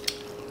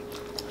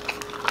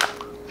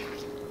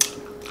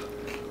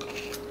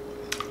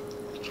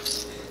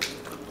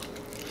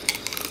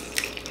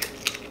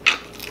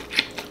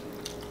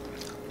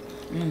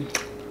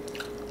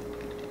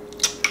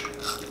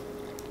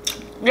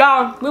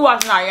 Y'all, we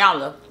watching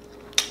Ayala.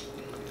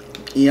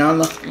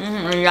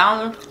 Iana.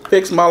 Ayala.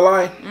 Fix my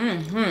life.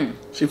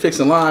 She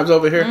fixing lives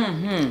over here.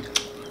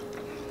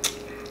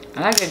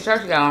 I like that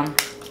shirt she got on.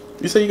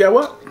 You say you got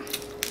what?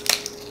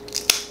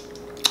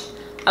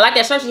 I like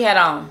that shirt she had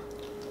on.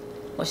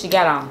 What she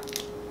got on.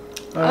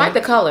 I like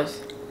the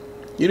colors.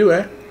 You do,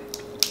 eh?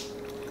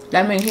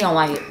 That means he don't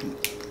like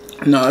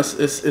it. No, it's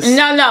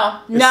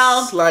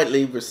No.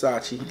 slightly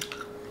Versace.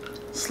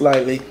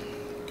 Slightly.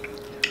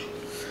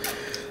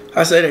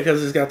 I say that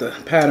because it's got the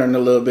pattern a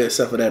little bit,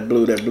 except for that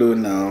blue. That blue,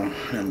 no.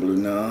 That blue,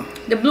 no.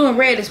 The blue and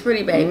red is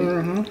pretty, baby.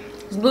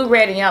 It's blue,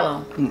 red, and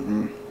yellow.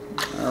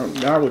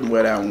 I wouldn't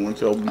wear that one with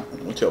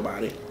your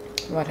body.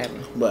 Whatever.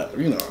 But,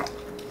 you know.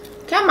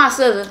 Tell my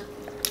sister,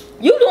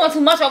 you doing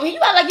too much over here. You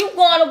act like you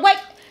going to wait.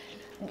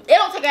 It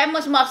don't take that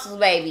much muscles,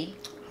 baby.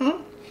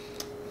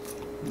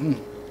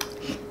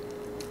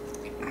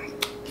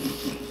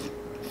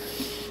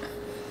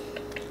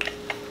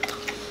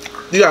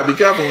 You gotta be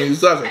careful when you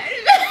suck it.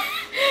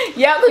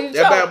 Yeah, cause you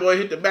That bad boy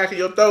hit the back of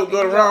your throat,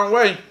 go the wrong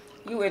way.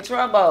 You in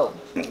trouble.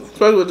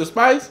 Especially with the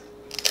spice.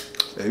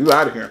 Yeah, you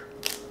out of here.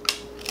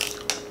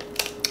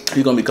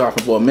 You're gonna be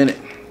coughing for a minute.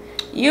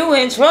 You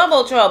in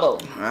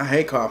trouble. I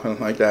hate coughing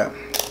like that.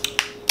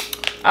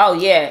 Oh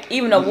yeah,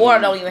 even the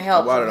water don't even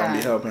help. The water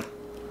sometimes. don't be helping.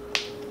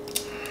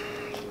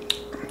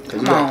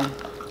 Come on.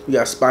 You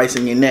got spice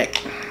in your neck.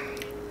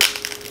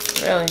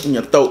 Really? In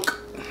your throat.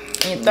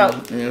 In your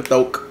throat. In your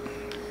throat.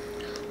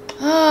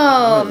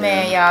 Oh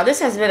man, y'all,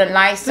 this has been a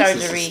nice surgery.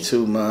 This is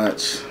too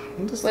much.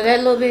 Was that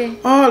a little bit?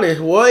 All this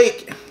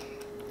weight.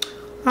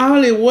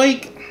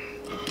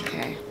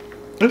 Okay.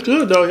 It's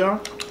good though, y'all.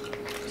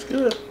 It's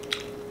good.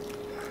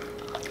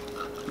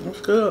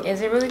 It's good. Is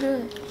it really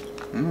good?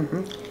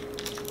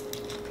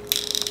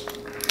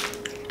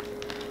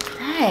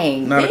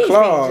 Dang, Now the these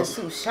claws. things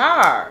are too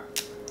sharp.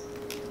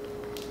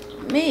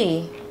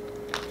 These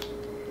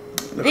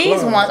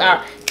claws. ones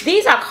are.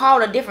 These are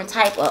called a different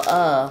type of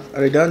Are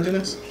they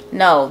Dungeness?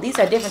 No, these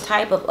are different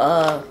type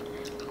of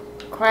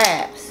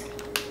crabs.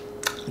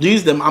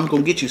 These them I'm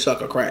gonna get you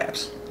sucker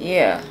crabs.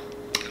 Yeah.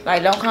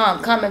 Like don't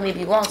come at me if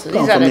you want to.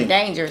 Come These are for the me.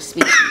 dangerous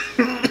species.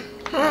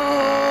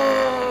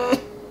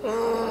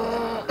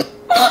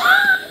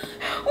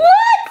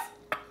 What?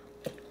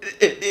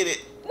 It did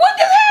it. What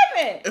just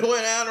happened? It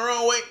went down the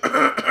wrong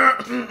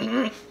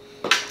way.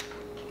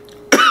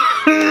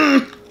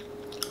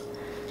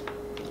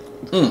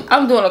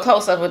 I'm doing a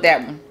close up with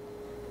that one.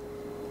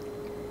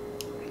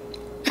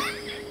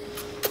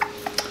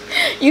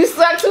 You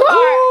suck too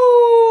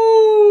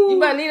hard. Woo. You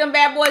better leave them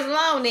bad boys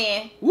alone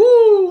then.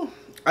 Woo!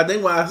 I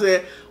think when I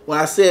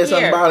said something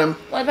Here. about him,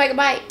 Want to take a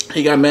bite?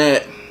 he got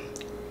mad.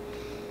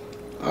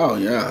 Oh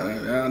yeah,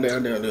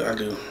 I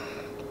do.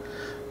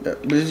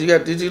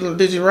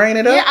 Did you rain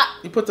it up? Yeah,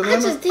 You put the I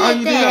lemon. just did Oh,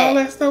 you did that. all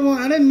that stuff on.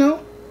 I didn't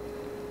know.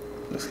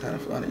 That's kind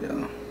of funny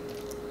though.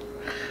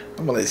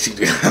 I'm gonna let you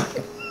do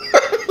that.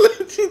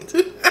 Let you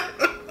do that.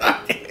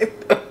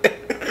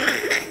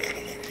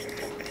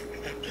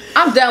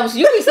 I'm done with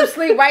you. You need some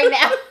sleep right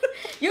now.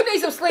 You need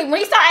some sleep. When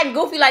he start acting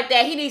goofy like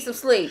that, he needs some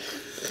sleep.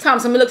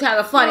 Thompson, me look kind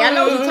of funny. I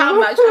know what you're talking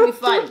about. You're trying to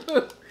be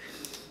funny.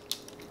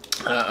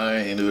 I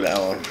ain't do that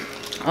one.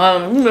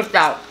 You missed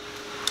out.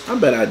 I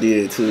bet I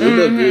did too. It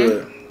looked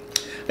good.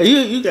 And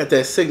you got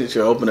that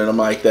signature opening them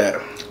like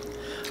that.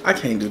 I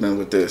can't do nothing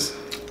with this.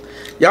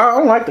 Y'all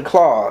don't like the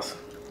claws.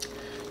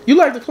 You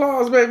like the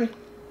claws, baby?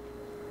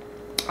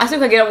 I still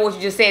can't get over what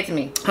you just said to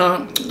me.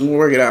 Huh?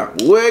 Work it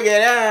out. Work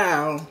it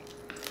out.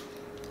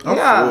 I'm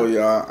Yeah. full,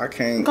 y'all. I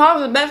can't.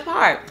 Claws are the best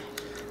part.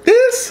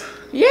 This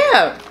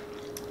Yeah.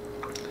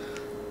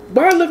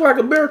 Why it look like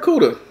a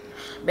barracuda?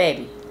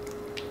 Baby.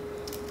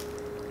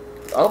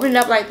 Open it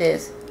up like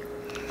this.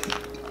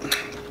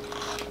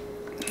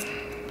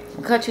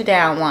 I'll cut you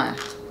down one.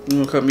 You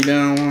gonna cut me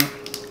down one?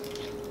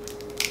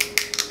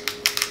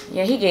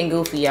 Yeah, he getting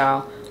goofy,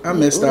 y'all. I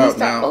missed out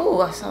now.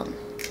 Oh, I saw.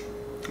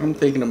 I'm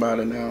thinking about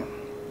it now.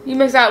 You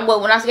missed out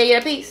what, when I gave you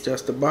that piece?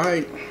 Just a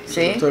bite.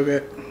 See? Took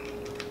it.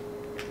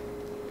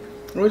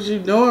 What you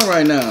doing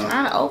right now?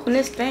 Trying to open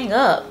this thing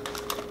up.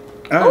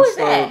 Who is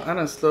that? I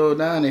done slowed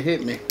down and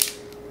hit me.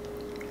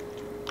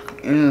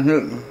 And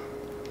hit me.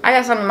 I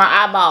got something in my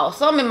eyeball.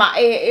 Something in my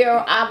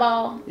ear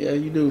eyeball. Yeah,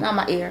 you do. Not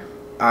my ear.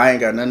 I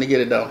ain't got nothing to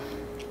get it though.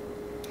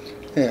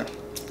 Yeah.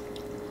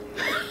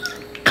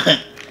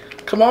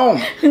 Come on.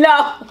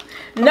 No.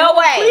 No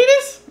way.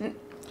 Cletus?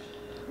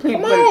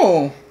 Come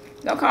on.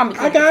 Don't call me Cletus.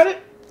 I got it.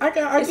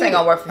 This ain't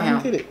gonna work for him.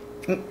 I get it.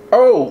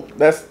 Oh,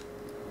 that's...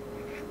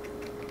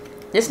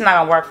 This is not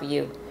gonna work for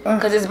you.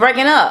 Because it's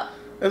breaking up.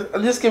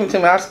 Just give it to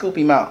me. I'll scoop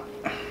him out.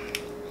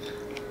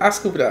 I'll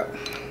scoop it out.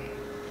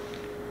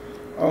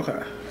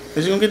 Okay.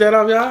 Is you gonna get that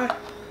off your eye?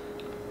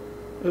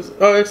 It's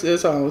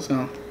on. It's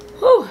on.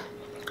 Whew.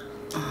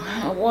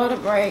 A water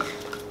break.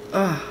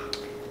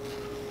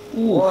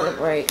 Water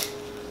break.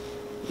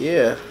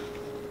 Yeah.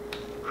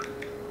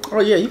 Oh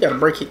yeah, you gotta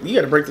break it. You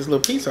gotta break this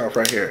little piece off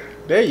right here.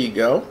 There you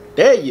go.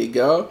 There you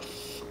go.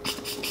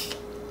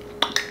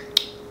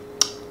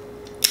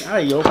 Now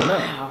you open up.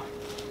 Wow.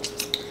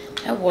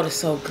 That water's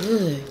so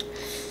good.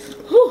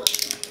 Whew.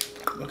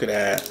 Look at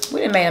that.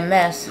 We done made a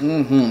mess.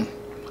 Mm-hmm.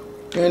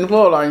 You're in the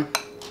floor line.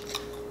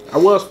 I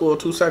was full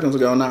 2 seconds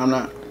ago. Now I'm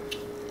not.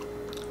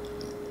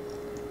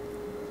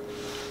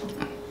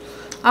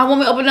 I want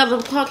me to open another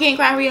Kickin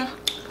crack for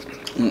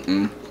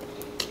you.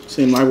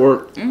 Seemed like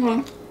work.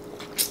 No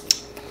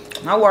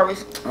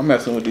worries. I'm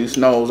messing with these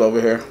snows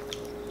over here.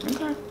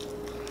 Okay.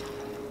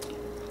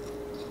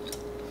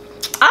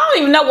 I don't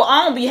even know what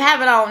on be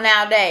having on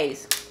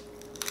nowadays.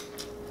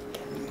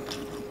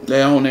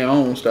 They own their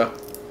own stuff.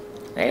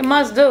 They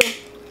must do.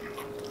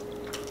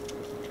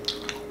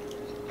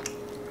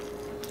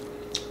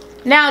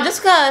 Now,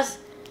 just cause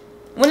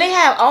when they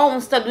have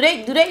own stuff, do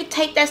they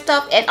take that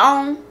stuff at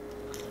own?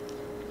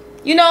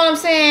 You know what I'm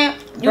saying?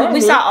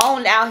 We saw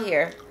owned out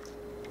here.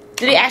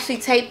 Do they actually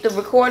tape the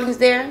recordings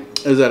there?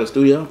 Is that a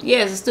studio?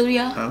 Yeah, it's a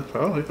studio.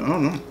 Probably. I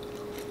don't know.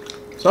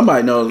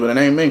 Somebody knows, but it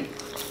ain't me.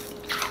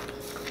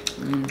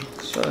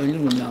 Sure, you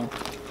would know.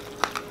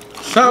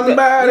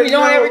 Somebody You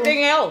doing knows.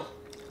 everything else.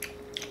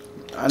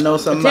 I know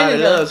somebody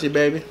loves you,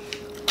 baby.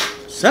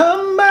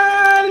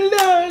 Somebody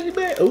loves you,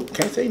 baby. Oh,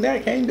 can't say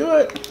that. Can't do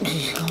it.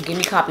 He's gonna get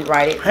me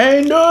copyrighted.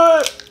 Can't do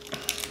it.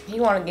 He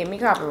wanna get me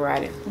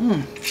copyrighted.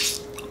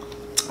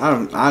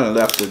 I done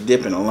left the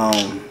dipping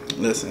alone.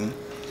 Listen.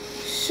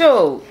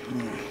 Shoot.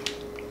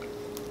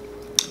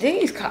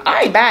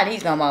 I ain't buying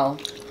these no more.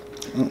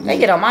 They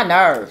get on my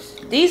nerves.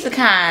 These are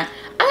kind.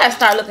 I gotta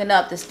start looking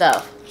up this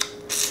stuff.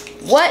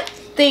 What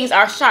things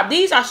are sharp?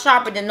 These are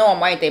sharper than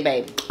normal, ain't they,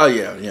 baby? Oh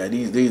yeah.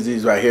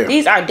 These right here.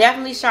 These are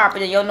definitely sharper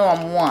than your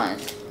normal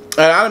ones.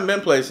 And I done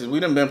been places. We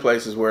done been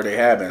places where they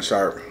have been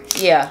sharp.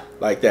 Yeah.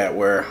 Like that,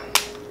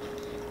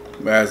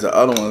 whereas the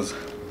other ones,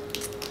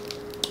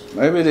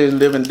 maybe they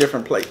live in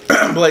different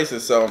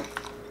places. So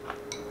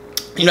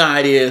you know how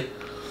it is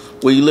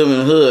when you live in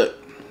the hood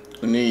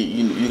and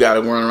you got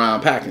to run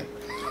around packing.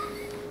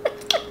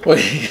 When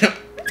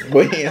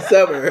you in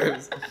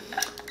suburbs,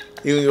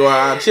 you can go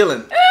around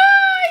chilling.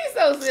 You're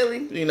so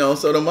silly. You know,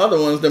 so them other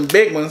ones, them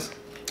big ones.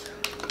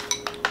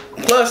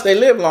 Plus, they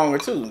live longer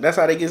too. That's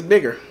how they get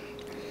bigger.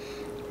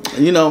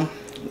 You know,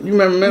 you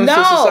remember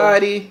Minister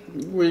Society?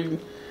 Where you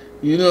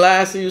didn't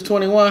last till you was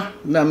 21?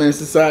 Not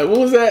Minister Society. What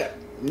was that?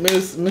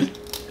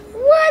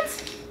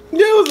 What?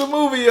 There was a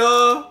movie,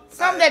 y'all.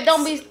 Something that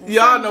don't be.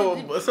 Y'all know.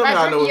 Some of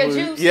y'all know what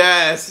movie. Juice?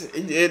 Yes.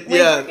 Yeah.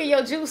 Drinking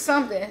your juice,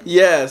 something.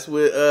 Yes,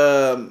 with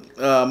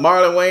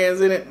Marlon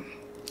Wayans in it.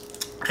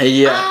 Hey,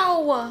 yeah.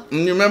 Ow.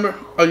 You remember?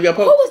 Oh, you got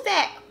Who poked? was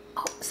that?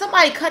 Oh,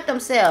 somebody cut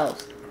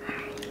themselves.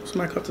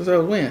 Somebody cut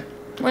themselves when?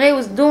 When they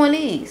was doing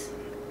these.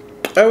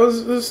 That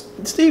was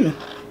Steven.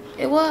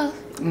 It was?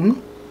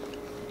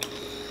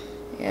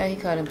 Yeah, he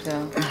cut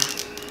himself.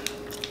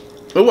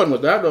 It wasn't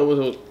with that though. It was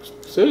with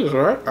scissors,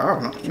 right? I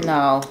don't know.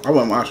 No. I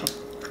wasn't watching.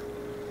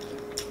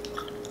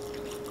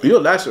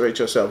 You'll lacerate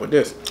yourself with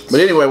this. But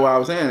anyway, what I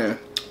was saying is,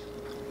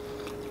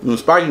 the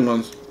spiky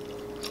ones,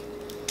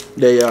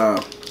 they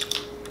got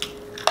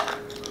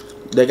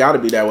to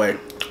be that way.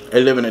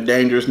 They live in a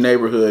dangerous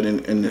neighborhood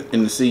in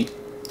the sea,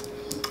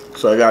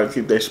 so they got to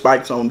keep their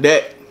spikes on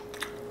deck.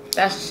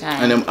 That's a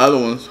shame. And them other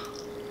ones,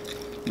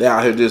 they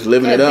out here just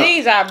living it up.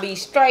 These are be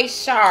straight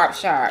sharp.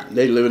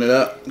 They living it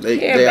up.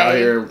 They out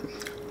here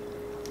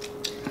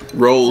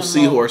Rolls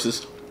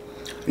seahorses.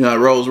 You know,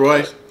 Rolls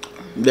Royce.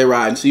 They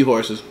riding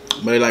seahorses,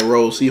 but they like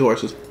Rolls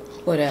seahorses.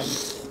 Whatever.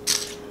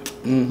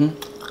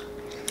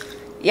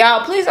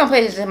 Y'all, please don't pay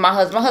attention to my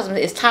husband. My husband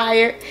is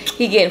tired.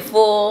 He getting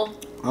full.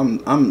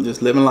 I'm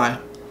just living life.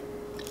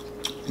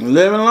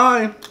 Living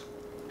life.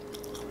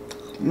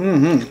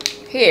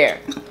 Here.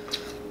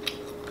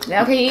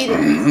 Now can you eat it?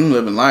 I'm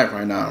living life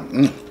right now.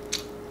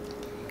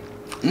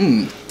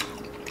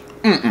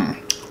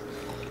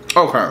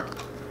 Okay.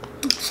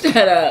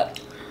 Shut up.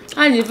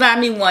 I need to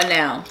find me one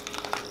now.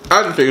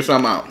 I just figured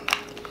something out.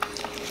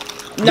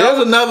 No.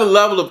 There's another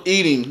level of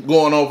eating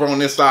going over on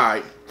this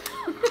side.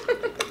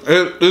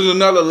 There's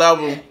another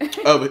level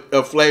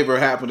of flavor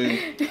happening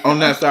on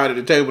that side of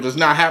the table that's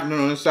not happening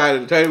on this side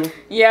of the table.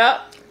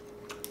 Yep.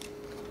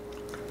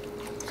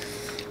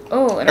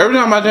 Oh. Every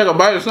time I take a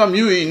bite of something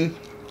you eating,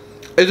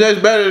 it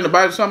tastes better than a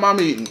bite of something I'm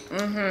eating.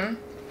 Mm-hmm.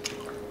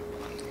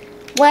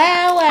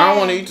 Wow. I don't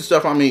want to eat the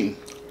stuff I'm eating.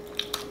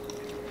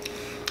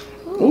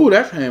 Ooh,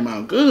 that came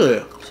out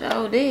good.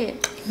 Sure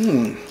did.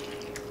 Hmm.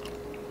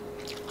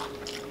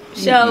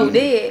 Sure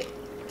did.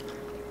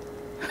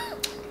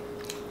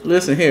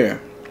 Listen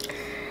here.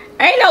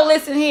 Ain't no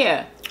listen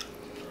here.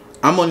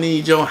 I'm gonna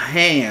need your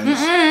hands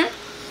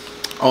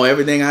on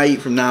everything I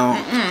eat from now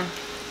on.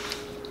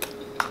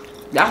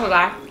 That's what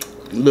I.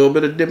 A little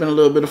bit of dipping, a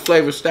little bit of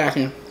flavor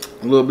stacking,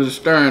 a little bit of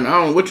stirring. I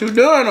don't know what you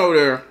doing over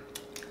there.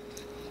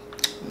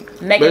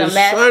 Making But a it's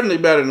mess. certainly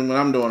better than what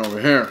I'm doing over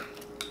here.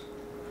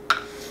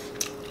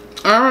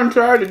 I done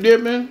tried the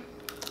dipping.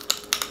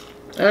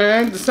 And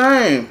it ain't the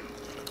same.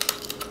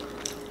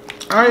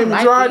 I even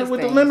like tried it these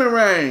with things. the lemon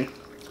rain.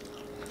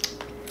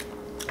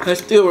 It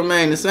still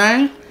remain the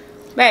same.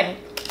 Baby,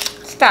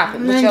 stop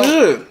it It with ain't your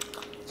good.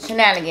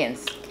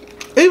 shenanigans.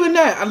 Even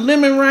that, I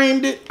lemon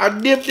rained it, I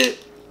dipped it.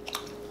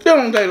 Still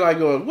don't taste like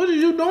yours. What are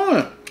you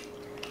doing?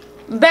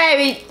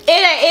 Baby,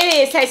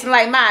 it is tasting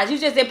like mine. You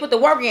just didn't put the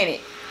work in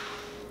it.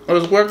 Oh,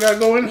 does work got to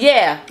go in it?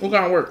 Yeah. What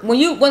kind of work? When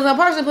a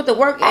person put the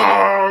work in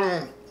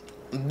it.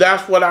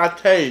 That's what I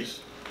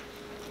taste.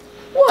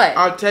 What?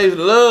 I taste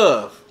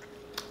love.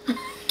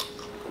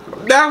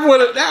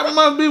 That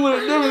must be what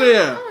it's different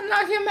is. I'm gonna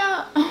knock him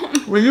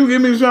out. When you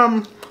give me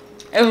something,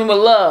 It was with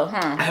love,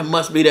 huh? that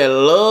must be that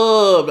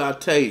love I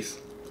taste.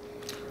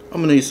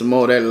 I'm gonna need some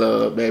more of that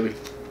love, baby.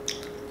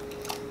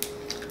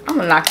 I'm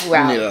gonna knock you I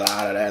out. need a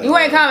lot of that You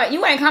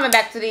love. ain't coming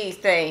back to these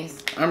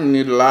things. I'm gonna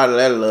need a lot of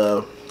that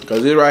love.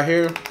 Cause this right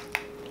here,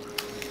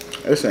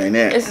 this ain't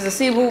that. This is a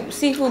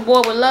seafood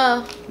boy with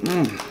love.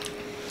 Mm.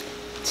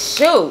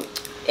 Shoot.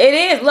 It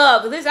is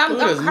love, cause I'm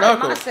Look at his hurting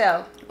knuckle.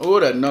 myself. Oh,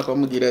 that knuckle,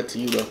 I'm gonna give that to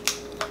you though.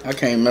 I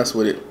can't mess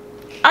with it.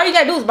 All you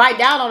gotta do is bite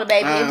down on it,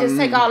 baby, and just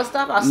take all the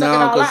stuff out, suck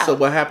it all out. So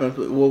what happens?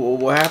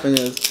 What happens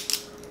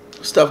is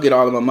stuff get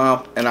all in my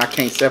mouth and I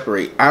can't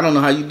separate. I don't know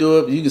how you do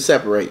it, but you can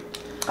separate.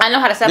 I know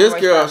how to separate.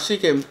 This girl, stuff.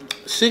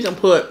 she can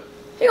put.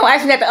 You gonna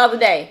ask me that the other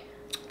day?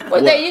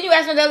 What? Did you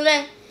ask me the other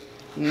day?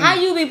 How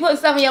you be putting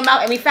stuff in your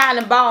mouth and be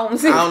finding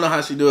bones? I don't know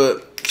how she do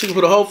it. She can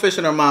put a whole fish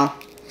in her mouth.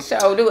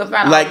 So do it,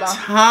 find Like all the bones.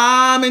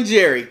 Tom and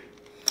Jerry,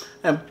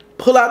 and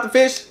pull out the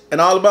fish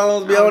and all the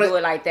bones be I on don't do it.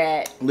 it like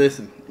that.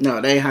 Listen,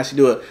 no, that ain't how she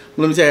do it.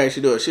 Let me tell you how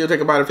she do it. She'll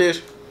take a bite of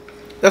fish.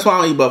 That's why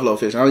I don't eat buffalo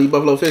fish. I don't eat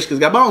buffalo fish because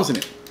it got bones in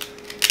it.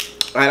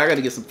 All right, I got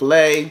to get some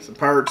filet, some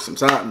perch, some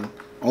something,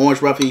 orange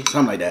roughy,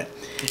 something like that.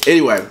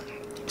 Anyway,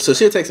 so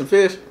she'll take some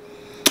fish,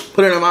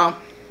 put it in her mouth,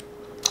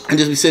 and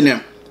just be sitting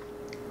there.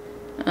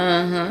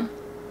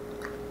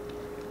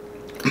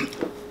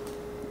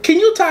 Can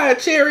you tie a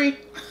cherry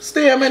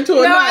stem into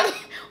a knot?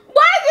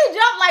 Why did you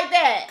jump like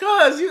that?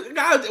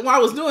 Cause while I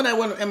was doing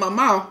that in my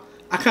mouth,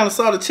 I kind of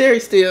saw the cherry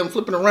stem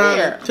flipping around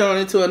and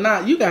turning into a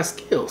knot. You got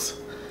skills.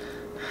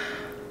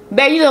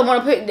 Babe, you don't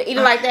want to eat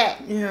it like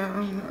that. Yeah,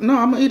 no,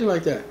 I'm gonna eat it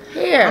like that.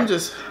 Here.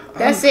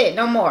 That's it,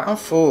 no more. I'm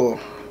full.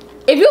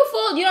 If you're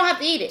full, you don't have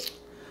to eat it.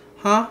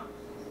 Huh?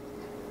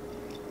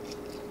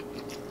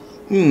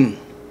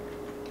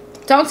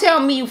 Don't tell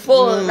me you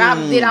full and I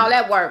did all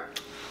that work.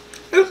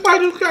 It's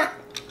like it's got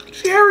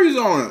cherries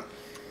on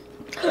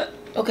it.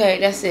 Okay,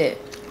 that's it.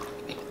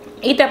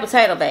 Eat that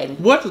potato, baby.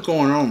 What is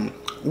going on?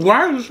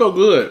 Why is it so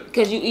good?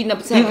 Because you eating a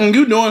potato.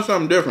 You doing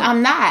something different.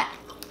 I'm not.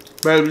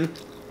 Baby.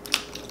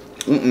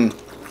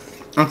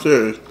 I'm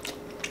serious.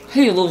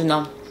 Who you losing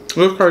on?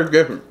 This tastes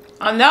different.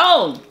 I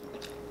know.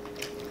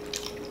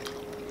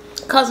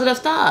 Because of the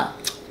stuff.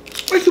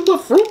 Like you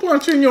put fruit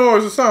punch in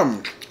yours or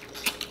something.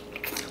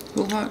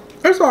 Fruit punch?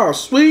 It's all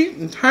sweet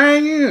and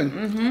tangy.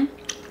 And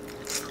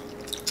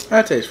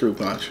that tastes fruit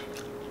punch.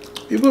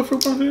 You put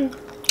fruit punch in?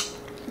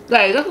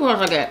 Hey, look what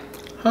I got.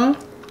 Huh?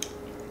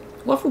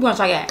 What fruit punch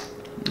I got?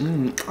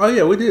 Oh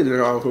yeah, we did it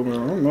all fruit punch.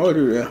 I don't know what to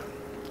do that.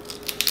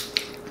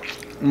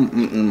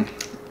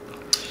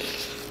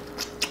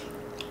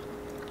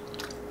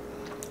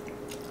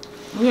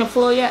 You ain't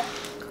full yet?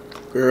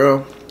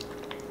 Girl,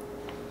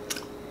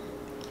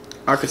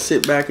 I could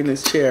sit back in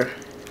this chair,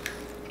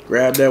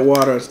 grab that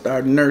water and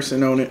start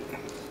nursing on it.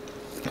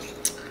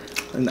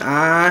 And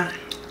I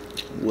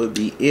would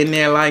be in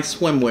there like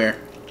swimwear.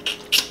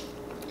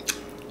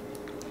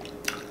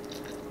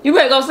 You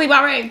ready to go sleep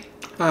already?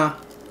 Huh?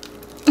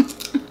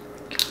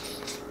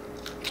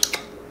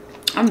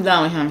 I'm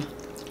done with him.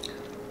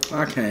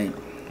 I can't.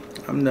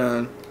 I'm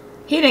done.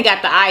 He done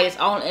got the itis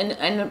on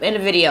in the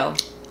video.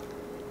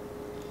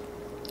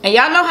 And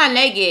y'all know how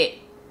they get.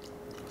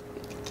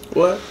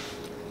 What?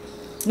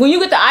 When you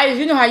get the itis,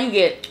 you know how you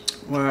get.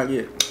 What I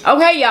get?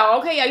 Okay, y'all.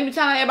 Okay, y'all. You be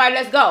telling everybody,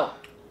 let's go.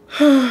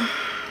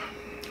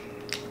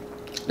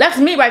 That's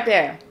me right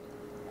there.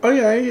 Oh,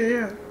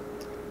 yeah.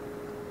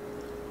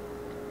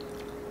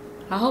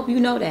 I hope you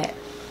know that.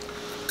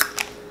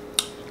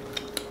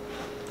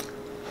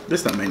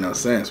 This don't make no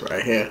sense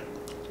right here.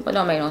 What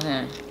don't make no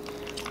sense?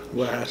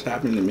 What has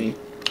happened to me?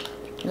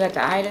 You got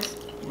the itis?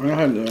 I don't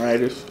have the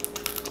itis.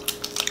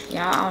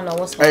 Y'all, I don't know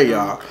what's going on. Hey,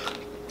 y'all.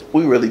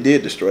 We really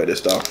did destroy this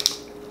stuff.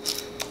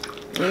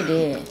 We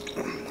did.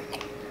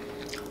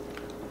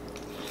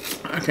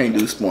 I can't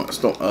do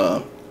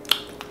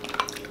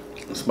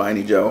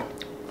Spiny Joe.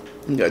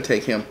 You gotta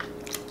take him.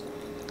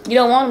 You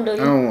don't want him, do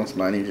you? I don't want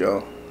Spiny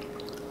Joe.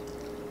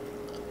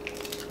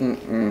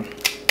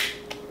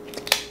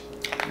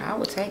 I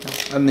would take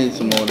him. I need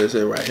some more of this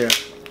here right here.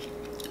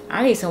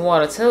 I need some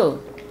water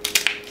too.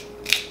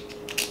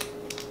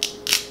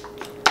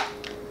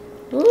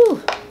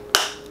 Ooh.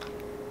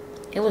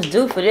 It was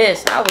due for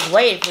this. I was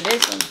waiting for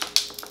this one.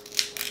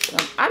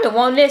 I've been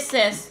wanting this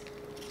since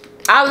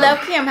I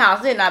left Kim's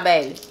house, didn't I,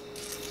 baby?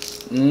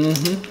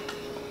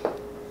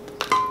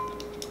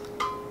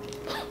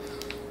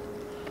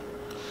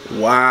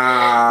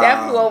 Wow.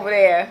 That flew over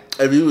there.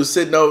 If you was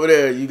sitting over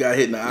there, you got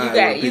hit in the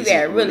eye. You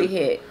got really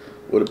hit.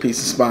 With a piece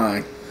of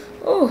spine.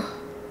 Ooh.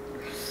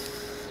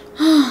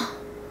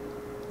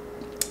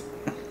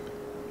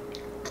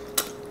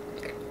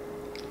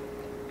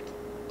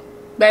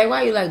 Babe,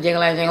 why you like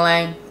jingling?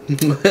 Why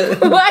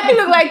you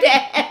look like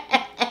that?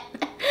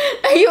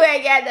 You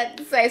ain't got nothing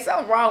to say.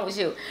 Something wrong with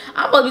you.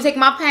 I'm supposed to be taking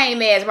my pain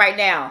meds right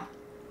now.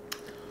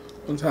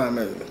 What time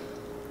is it?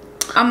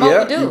 I'm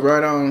overdue. You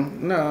right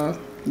on. No,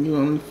 you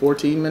only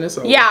 14 minutes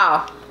over.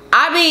 Y'all,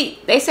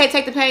 they say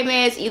take the pain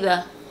meds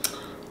either.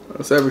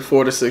 It's every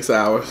 4 to 6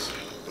 hours.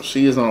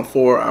 She is on a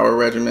 4-hour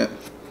regimen.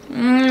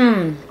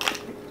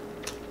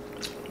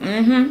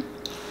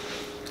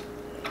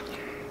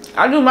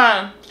 I do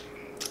mine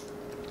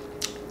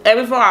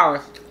every 4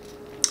 hours.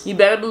 You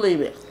better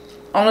believe it.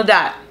 On the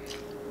dot.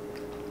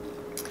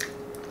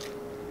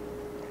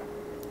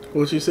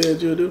 What you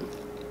said you'll do?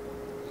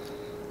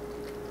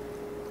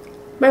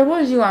 Babe,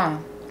 what is you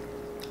on?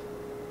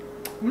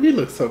 You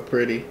look so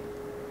pretty.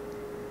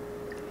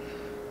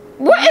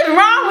 What is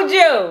wrong with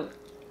you?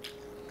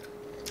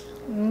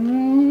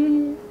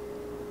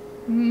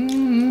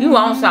 You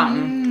want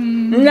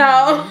something?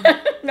 No.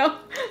 No.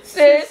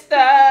 Sister.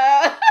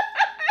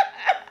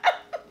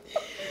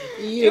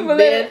 You've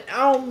been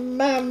on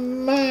my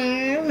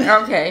mind.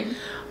 Okay.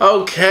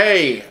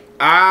 Okay.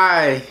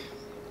 I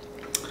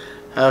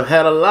have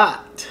had a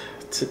lot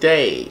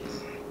today.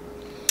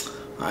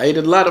 I ate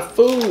a lot of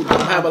food.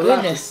 I have a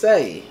lot to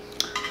say.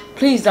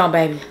 Please don't,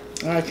 baby.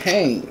 I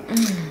can't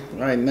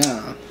right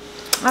now.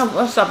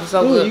 What's something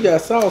so Ooh, good? you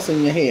got sauce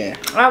in your hair.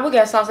 Alright, we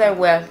got sauce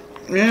everywhere.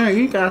 Yeah,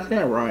 you got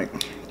that right.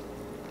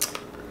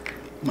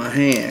 My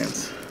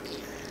hands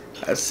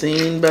have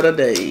seen better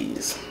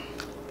days.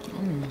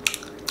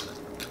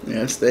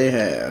 Yes, they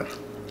have.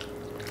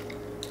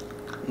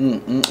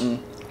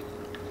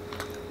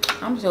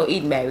 I'm still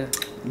eating, baby.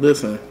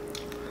 Listen,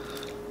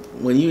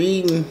 when you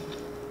eating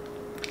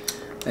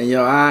and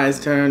your eyes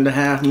turn to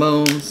half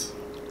moons,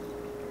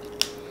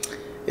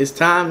 it's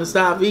time to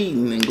stop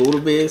eating and go to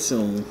bed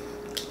soon.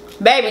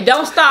 Baby,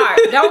 don't start.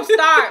 Don't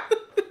start.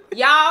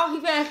 Y'all, he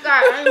finna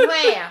start. I ain't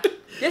playing.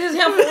 This is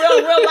him for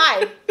real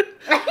life.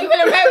 He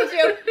finna play with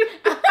you.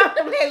 I'm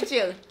finna play with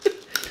you.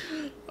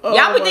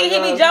 Y'all would think he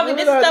be jumping.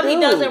 This is stuff he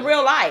does in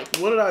real life.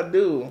 What did I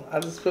do? I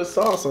just put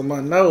sauce on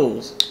my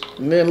nose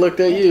and then looked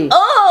at you.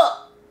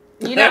 Oh!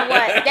 You know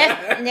what?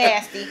 That's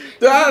nasty.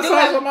 Do I have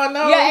sauce on my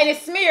nose? Yeah, and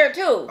it's smeared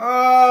too.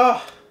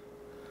 I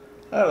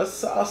have a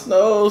sauce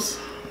nose.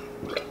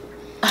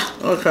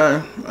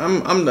 Okay,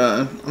 I'm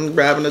done. I'm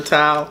grabbing a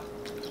towel,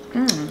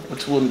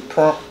 which will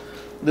prompt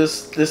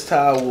this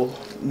towel will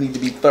need to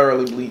be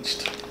thoroughly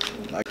bleached.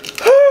 Like,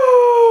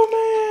 oh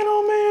man.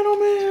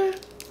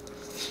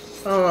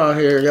 I'm out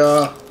here,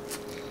 y'all.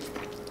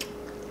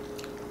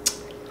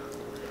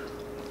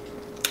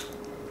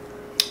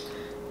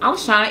 I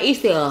was trying to eat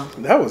still.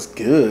 That was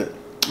good.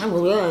 That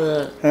was really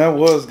good. That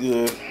was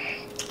good.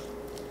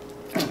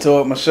 I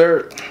tore up my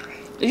shirt.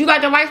 Did you got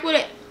the rice with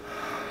it?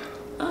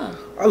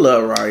 I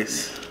love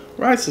rice.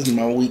 Rice is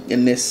my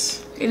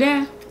weakness.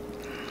 Yeah.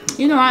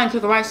 You know I ain't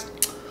cook rice.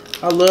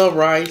 I love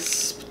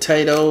rice,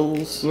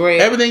 potatoes,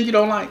 bread. Everything you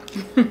don't like.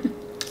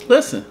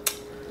 Listen,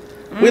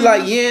 we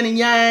like yin and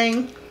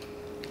yang.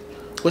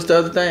 What's the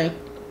other thing?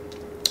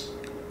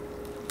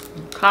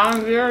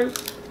 Corn jelly.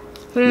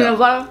 Peanut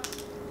butter.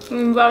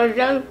 Peanut butter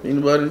jelly.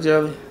 Peanut butter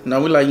jelly. No,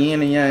 we like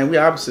yin and yang. We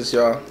opposites,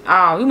 y'all.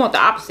 Oh, you want the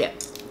opposite.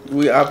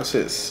 We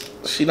opposites.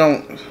 She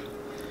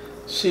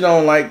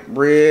don't like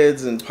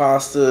breads and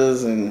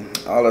pastas and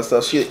all that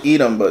stuff. She'll eat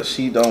them, but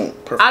she don't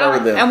prefer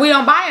them. And we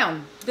don't buy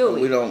them, do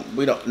we? We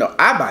don't. No,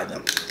 I buy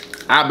them.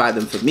 I buy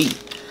them for me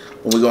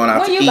when we're going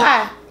out to eat. When you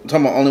buy? I'm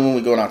talking about only when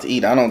we're going out to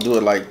eat. I don't do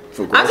it like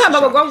for grocery I'm talking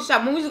about shopping. grocery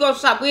shop. When we used to go to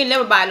shop, we didn't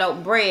never buy no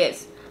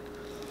breads.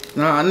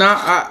 No,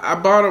 I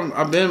bought them.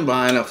 I've been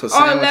buying them for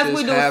sandwiches. Unless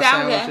we do half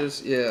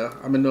sandwiches. Yeah,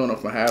 I've been doing them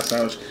for half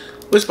sandwich.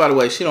 Which, by the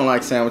way, she don't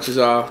like sandwiches,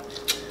 y'all.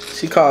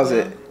 She calls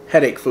it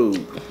headache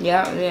food.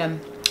 Yeah, yeah.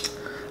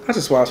 I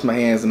just wash my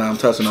hands and I'm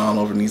touching all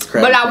over these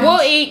crabs. But I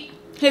will eat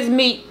his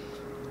meat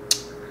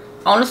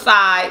on the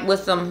side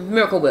with some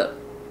Miracle Whip.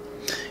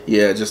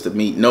 Yeah, just the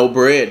meat. No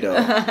bread, though.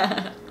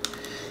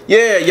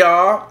 Yeah,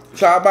 y'all.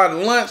 So I bought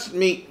lunch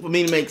meat for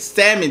me to make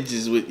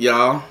sandwiches with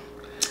y'all.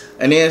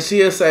 And then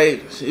she'll say,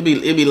 it'd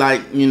be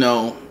like, you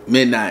know,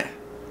 midnight.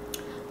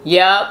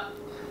 Yep.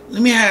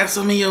 Let me have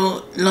some of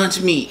your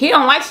lunch meat. He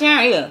don't like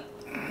sharing either.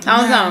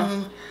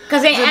 No.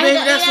 Cause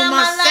that's for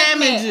my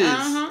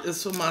sandwiches.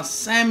 It's for my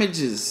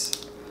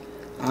sandwiches.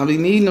 I'll be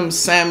needing them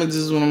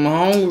sandwiches when I'm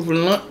hungry for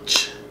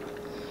lunch.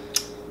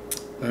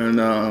 And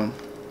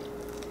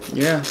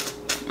yeah.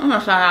 I'm gonna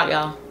shout out,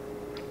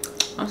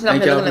 y'all.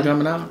 Thank y'all for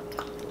coming out.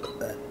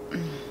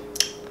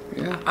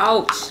 Yeah.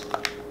 Ouch.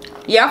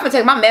 Yeah, I'm gonna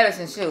take my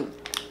medicine too.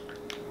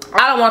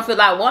 I don't want to feel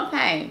like one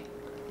pain.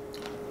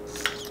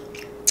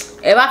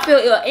 If I feel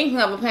an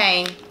inkling of a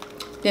pain,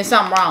 then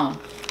something wrong.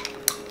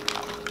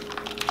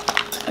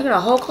 I got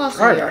a whole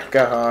cluster here. I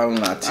got on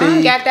my teeth. I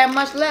ain't got that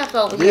much left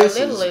over here,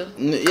 literally.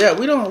 Yeah,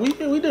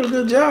 we did a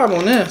good job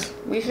on this.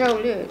 We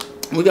sure did.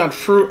 We got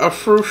a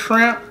fruit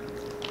shrimp.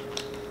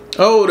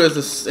 Oh,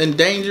 there's an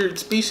endangered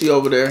species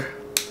over there.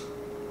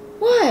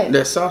 What?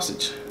 That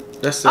sausage.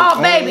 That's the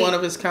only one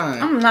of its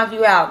kind. I'm gonna knock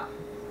you out.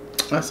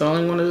 That's the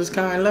only one of its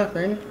kind left,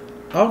 ain't it?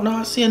 Oh no,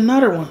 I see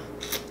another one.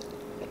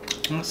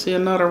 I see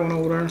another one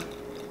over there.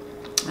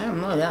 I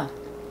don't know that.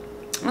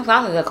 My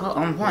sausage is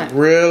on point.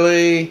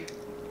 Really?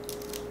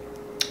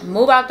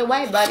 Move out the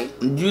way, buddy.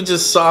 You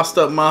just sauced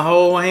up my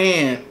whole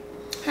hand.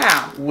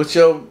 How? With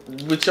your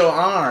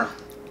arm.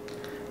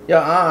 Your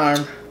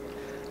arm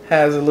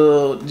has a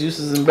little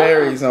juices and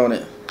berries on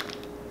it.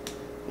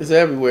 It's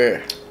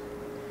everywhere.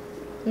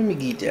 Let me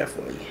get that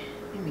for you.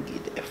 Let me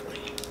get that for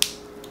you.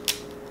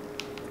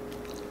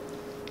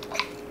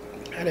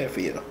 How that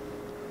feel?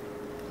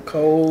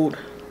 Cold.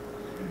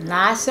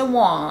 Nice and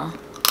warm.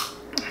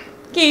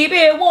 Keep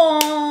it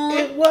warm.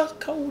 It was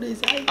cold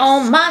as ice.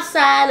 On my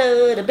side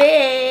of the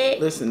bed.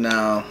 Listen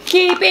now.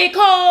 Keep it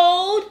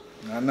cold.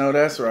 I know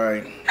that's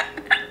right.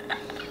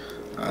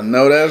 I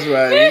know that's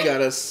right. You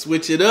gotta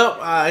switch it up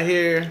out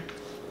here.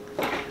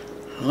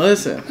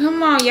 Listen.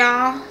 Come on,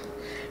 y'all.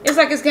 It's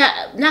like it's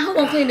got... Now who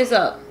gonna clean this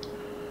up?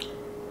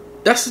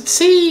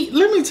 See,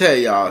 let me tell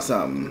y'all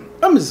something.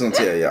 I'm just gonna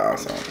tell y'all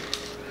something.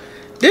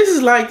 This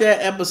is like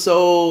that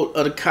episode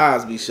of the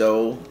Cosby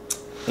Show.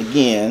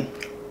 Again,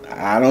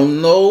 I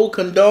don't know,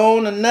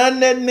 condone or nothing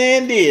that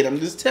man did. I'm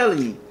just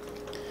telling you.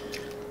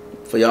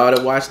 For y'all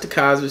that watched the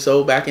Cosby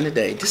Show back in the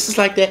day. This is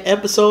like that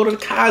episode of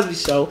the Cosby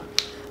Show.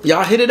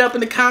 Y'all hit it up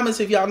in the comments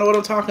if y'all know what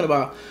I'm talking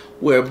about.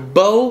 Where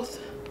both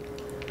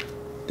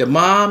the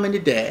mom and the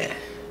dad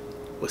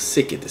were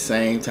sick at the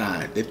same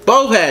time. They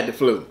both had the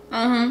flu.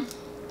 Mm-hmm.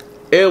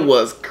 It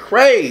was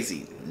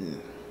crazy.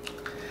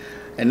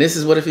 And this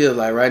is what it feels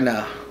like right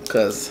now.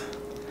 Because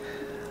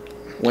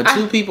when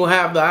two people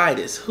have the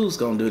itis, who's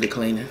going to do the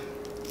cleaning?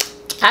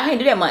 I can't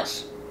do that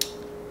much.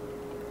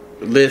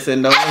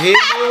 Listen, don't hit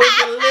me with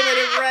the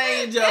limited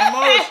range of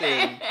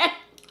motion.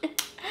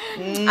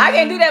 I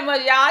can't do that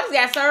much, y'all. I just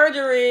got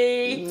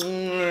surgery.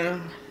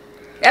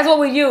 That's what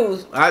we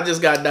use. I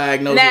just got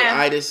diagnosed with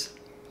itis.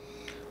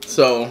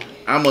 So,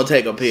 I'm going to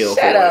take a pill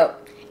for it. Shut up.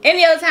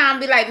 Any other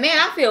time, be like, man,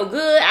 I feel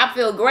good. I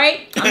feel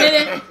great. And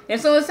then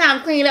as soon as it's time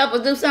to clean up or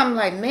do something,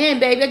 like, man,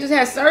 baby, I just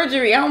had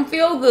surgery. I don't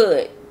feel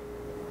good.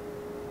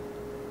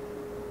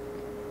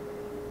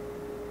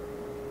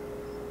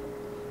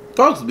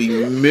 Folks be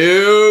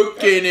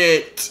milking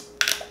it.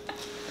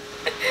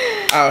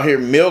 Out here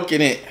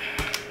milking it.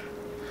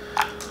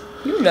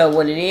 You know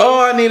what it is.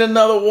 Oh, I need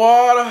another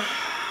water.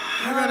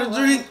 I gotta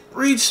drink.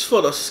 Reach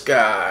for the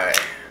sky.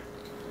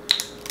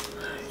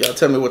 Y'all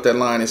tell me what that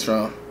line is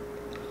from.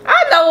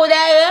 I know what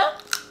that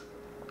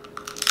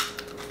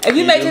is. If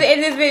you made it to the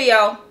end of this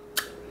video,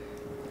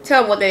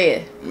 tell them what that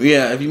is.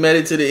 Yeah, if you made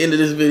it to the end of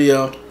this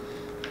video,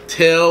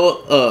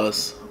 tell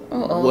us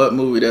what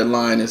movie that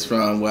line is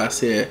from where I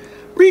said,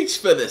 reach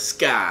for the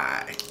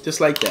sky.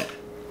 Just like that.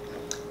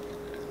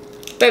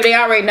 Baby, they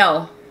already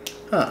know.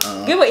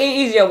 Give an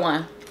easier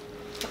one.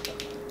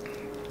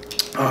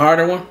 A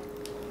harder one?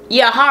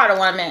 Yeah, a harder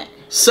one, man.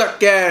 Suck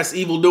gas,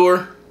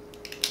 evildoer.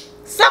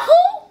 Suck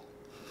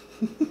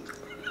who?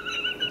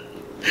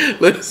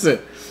 Listen,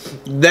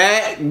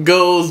 that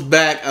goes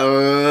back a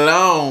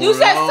long You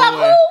said suck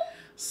who?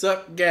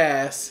 Suck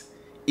gas,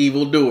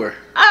 evildoer.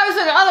 I already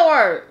said the other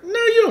word. No,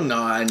 you don't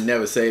know. I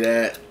never say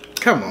that.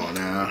 Come on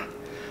now.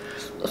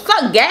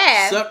 Suck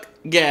gas. Suck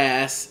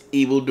gas,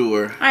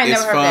 evildoer. I ain't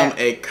never heard that. It's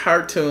from a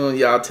cartoon.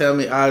 Y'all tell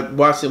me. I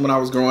watched it when I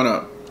was growing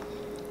up.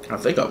 I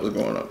think I was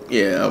growing up.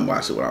 Yeah, I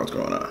watched it when I was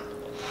growing up.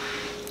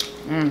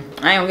 I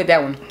ain't gonna get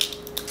that one.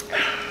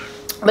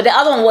 But the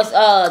other one was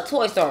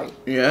Toy Story.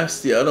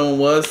 Yes, the other one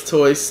was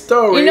Toy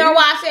Story. You know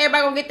why I said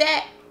everybody gonna get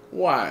that?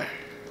 Why?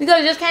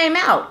 Because it just came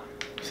out.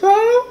 So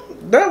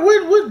that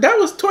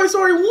was Toy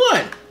Story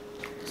 1.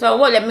 So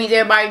what? That means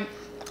everybody.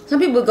 Some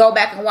people go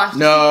back and watch the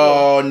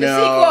sequel. No, The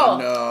sequel.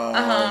 no.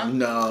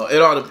 no.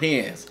 It all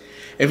depends.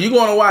 If you're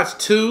going to watch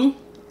 2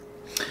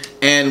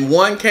 and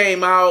 1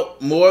 came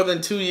out more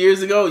than 2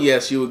 years ago,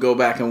 yes, you would go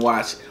back and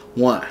watch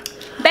 1.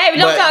 Baby,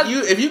 don't talk.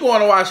 If you're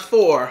going to watch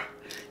 4,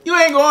 you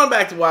ain't going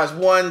back to watch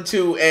 1,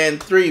 2,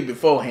 and 3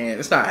 beforehand.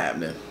 It's not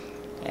happening.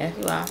 Yeah,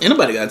 you are. Ain't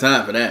nobody got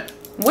time for that.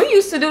 We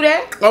used to do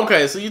that.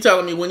 Okay, so you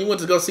telling me when you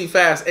went to go see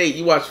Fast 8,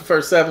 you watched the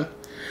first 7?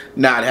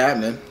 Not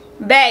happening.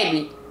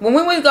 Baby, when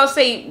we went to go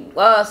see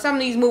some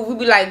of these movies, we'd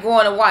be like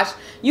going to watch.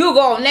 You would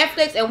go on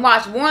Netflix and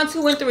watch 1,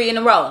 2, and 3 in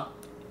a row.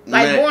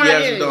 Like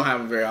yes, you don't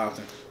have it very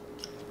often.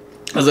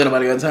 Cause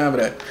anybody got time for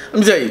that? Let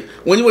me tell you,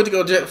 when you went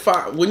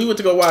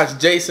to go watch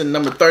Jason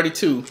number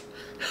 32,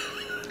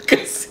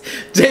 cause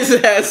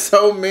Jason has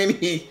so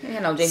many,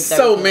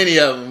 so many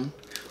of them.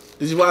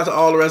 Did you watch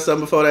all the rest of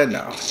them before that?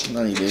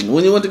 No, you didn't.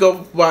 When you went to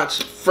go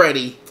watch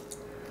Freddy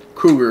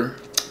Krueger,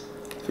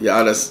 for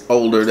y'all that's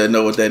older that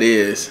know what that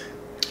is,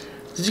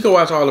 did you go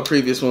watch all the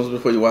previous ones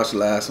before you watched the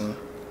last one?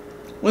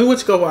 When you went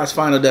to go watch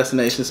Final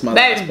Destination, it's my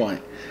last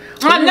point.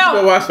 When you went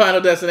to go watch Final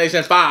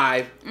Destination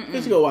 5,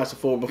 did you go watch the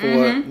 4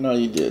 before? No,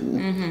 you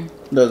didn't.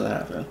 Doesn't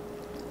happen.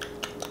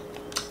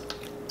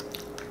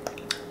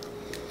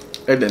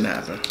 It didn't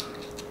happen.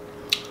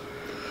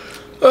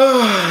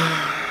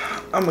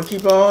 I'm gonna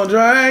keep on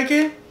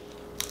drinking.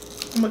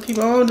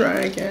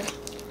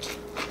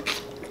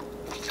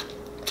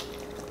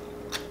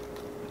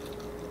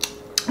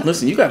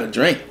 Listen, you gotta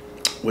drink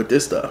with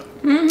this stuff.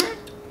 You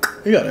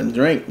gotta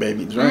drink,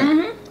 baby,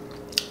 drink.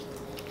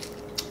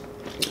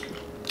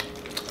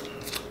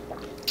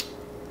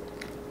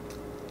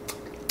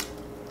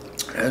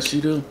 Yes,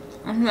 you do.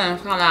 I'm gonna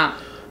come out.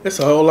 There's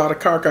a whole lot of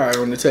carcass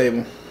on the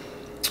table.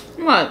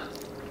 What?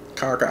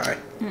 Carcass.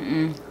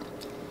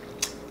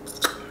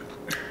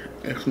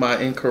 It's my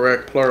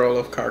incorrect plural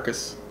of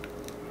carcass.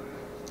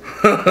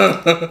 You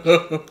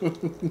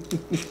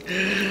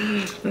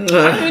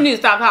need to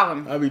stop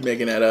talking. I'll be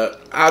making that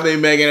up. I'll be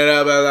making it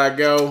up as I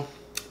go.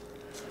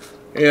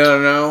 You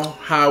don't know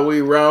how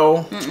we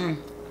roll.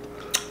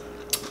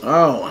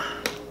 Oh.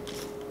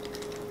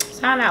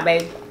 Sign out,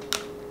 baby.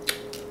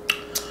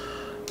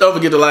 Don't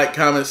forget to like,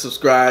 comment,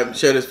 subscribe,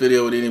 share this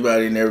video with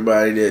anybody and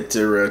everybody that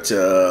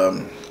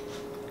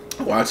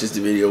watches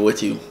the video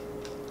with you.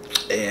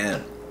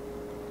 And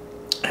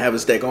have a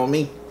steak on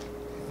me.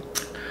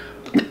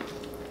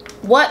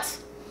 What?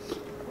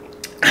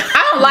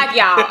 I don't like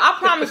y'all. I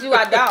promise you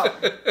I don't.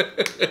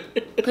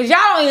 Cause y'all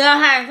don't even know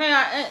how to say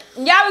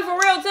y'all be for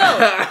real too.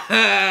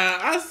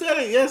 I said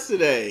it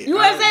yesterday.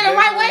 You ain't saying the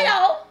right way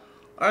though.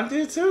 I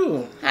did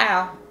too.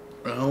 How?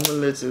 I'm gonna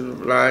let you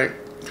like,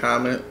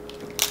 comment,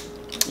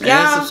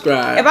 and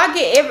subscribe. If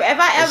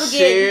I ever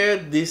share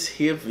this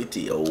here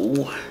video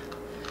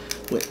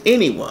with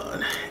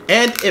anyone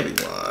and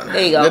everyone.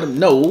 There you go. Let them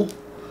know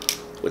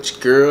what your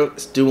girl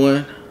is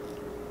doing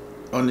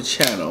on the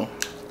channel.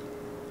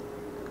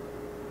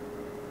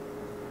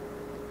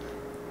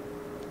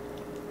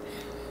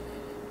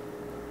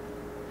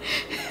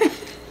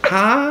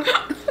 Huh?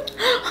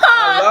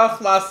 I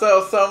lost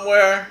myself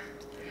somewhere.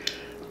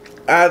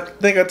 I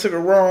think I took a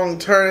wrong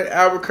turn at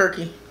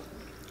Albuquerque.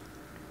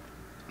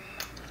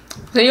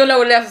 So you don't know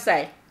what else to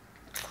say?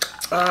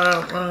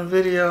 On a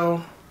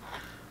video.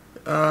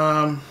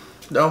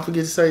 Don't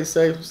forget to stay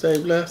safe, stay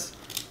blessed.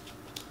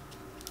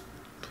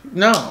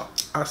 No,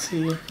 I'll see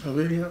you in a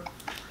video.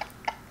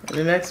 In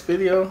the next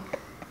video.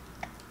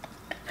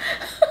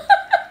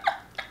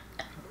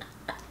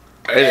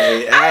 I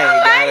ain't got it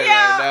right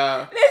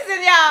now. Listen,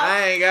 y'all.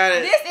 I ain't got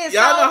it. This is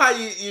y'all know how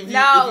if you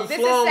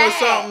flow with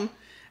something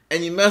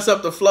and you mess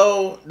up the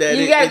flow, that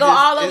you gotta go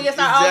all over. You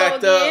start all over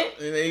again,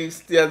 and then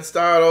you have to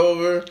start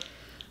over.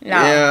 No,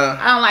 yeah.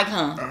 I don't like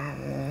him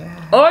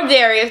or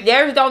Darius.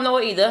 Darius don't know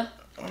it either.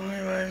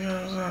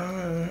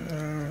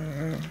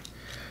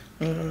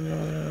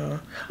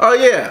 Oh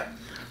yeah,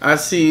 I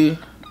see you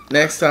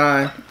next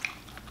time.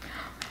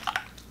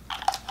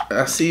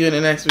 I'll see you in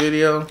the next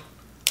video.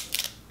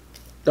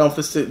 Don't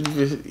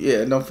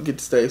forget to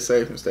stay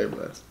safe and stay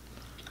blessed.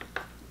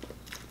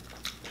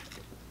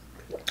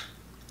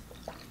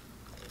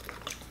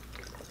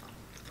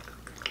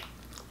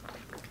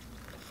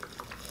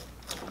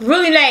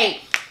 Really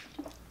late.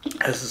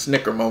 That's a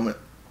snicker moment.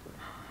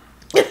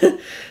 I'm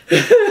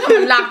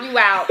gonna knock you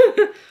out.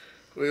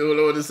 We don't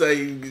know what to say.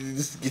 You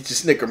just get your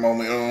snicker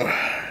moment on.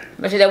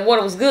 But that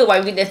water was good while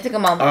you get that snicker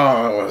moment.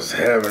 Oh, it was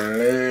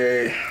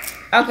heavenly.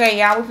 Okay,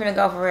 y'all, we finna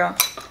go for real.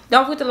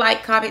 Don't forget to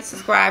like, comment,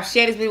 subscribe,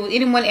 share this video with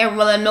anyone and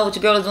everyone. Let them know what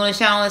your girl is doing on the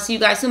channel. And see you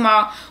guys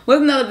tomorrow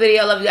with another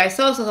video. I love you guys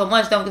so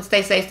much. Don't forget to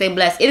stay safe, stay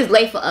blessed. It is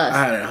late for us.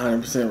 I had it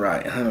 100%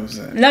 right.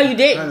 100%. No, you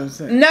didn't.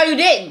 100%. No, you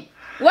didn't.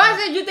 Why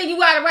did you think you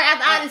got it right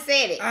after I just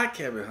said it? I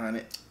kept it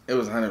 100. It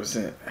was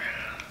 100%.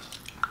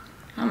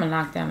 I'm gonna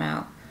knock them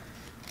out.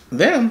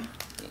 Them?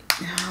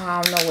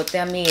 I don't know what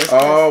them is.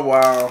 Oh,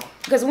 wow.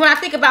 Because when I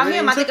think about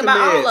him, I think about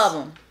all of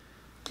them.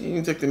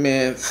 You took the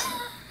meds.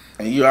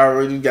 And you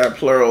already got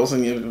plurals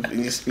in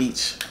your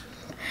speech.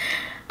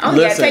 I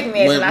only gotta take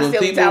meds and I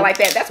still sound like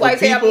that. That's why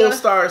people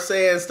start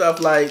saying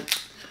stuff like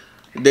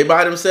they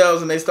by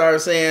themselves and they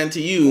start saying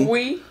to you,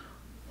 we.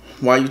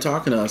 Why you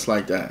talking to us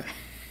like that?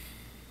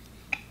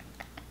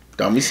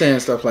 Don't be saying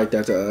stuff like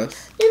that to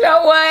us. You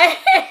know what?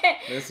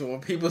 Listen, when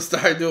people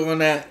start doing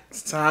that,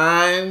 it's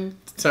time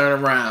to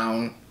turn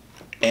around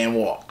and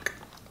walk.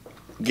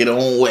 Get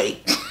on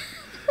way.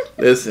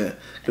 Listen,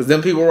 because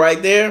them people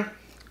right there.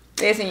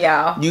 Listen,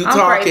 y'all. You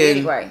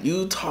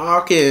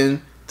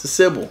talking to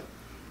Sybil.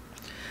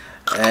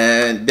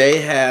 And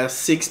they have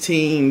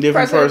 16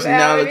 different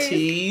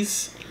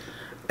personalities.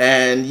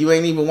 And you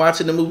ain't even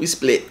watching the movie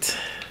Split.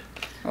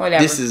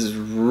 Whatever. This is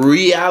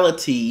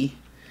reality.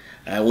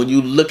 And when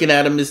you looking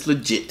at them, it's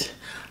legit.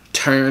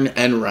 Turn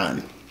and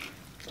run.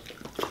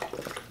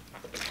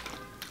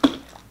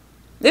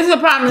 This is the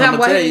problem.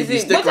 What time is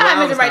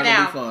it right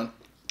now?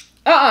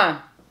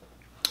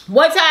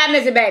 What time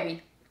is it,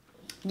 baby?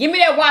 Give me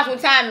that watch. What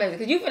time is it?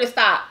 Because you finna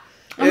stop.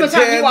 I'm gonna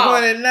turn you off.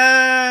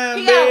 10:29,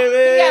 he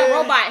got a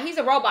robot. He's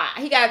a robot.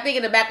 He got a thing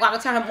in the back where I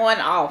can turn him on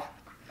and off.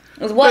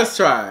 Let's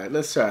try it.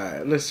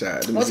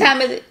 What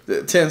time is it?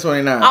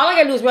 10:29. All I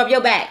gotta do is rub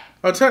your back.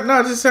 Just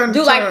turn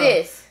Do like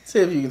this. See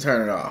if you can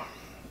turn it off.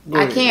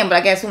 I can, but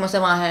I got too much stuff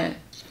in my hand.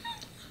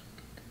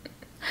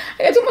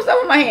 I got too much stuff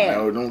in my hand.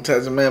 No, don't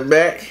touch a man's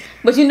back.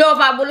 But you know, if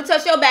I would have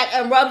touched your back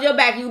and rubbed your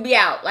back, you'd be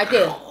out like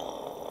this.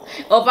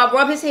 Or if I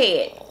rub his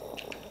head.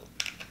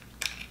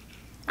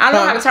 I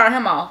don't know how to turn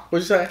him off.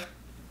 What'd you say?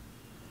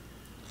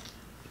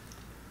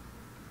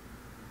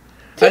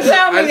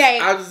 Tell me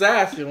that. I was just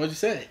asking. What'd you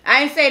say?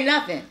 I ain't say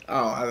nothing.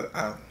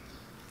 Oh,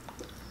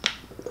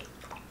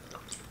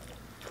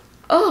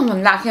 I'm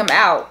gonna knock him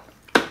out.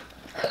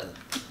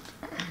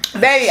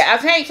 Baby, I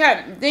can't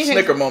try.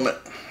 Snicker moment.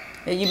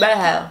 Yeah, you better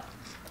have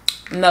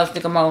no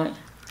snicker moment.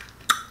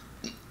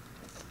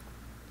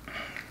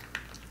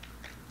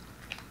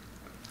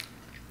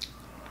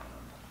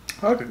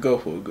 I could go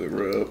for a good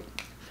rub.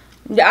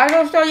 Yeah, I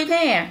don't sure you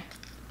can.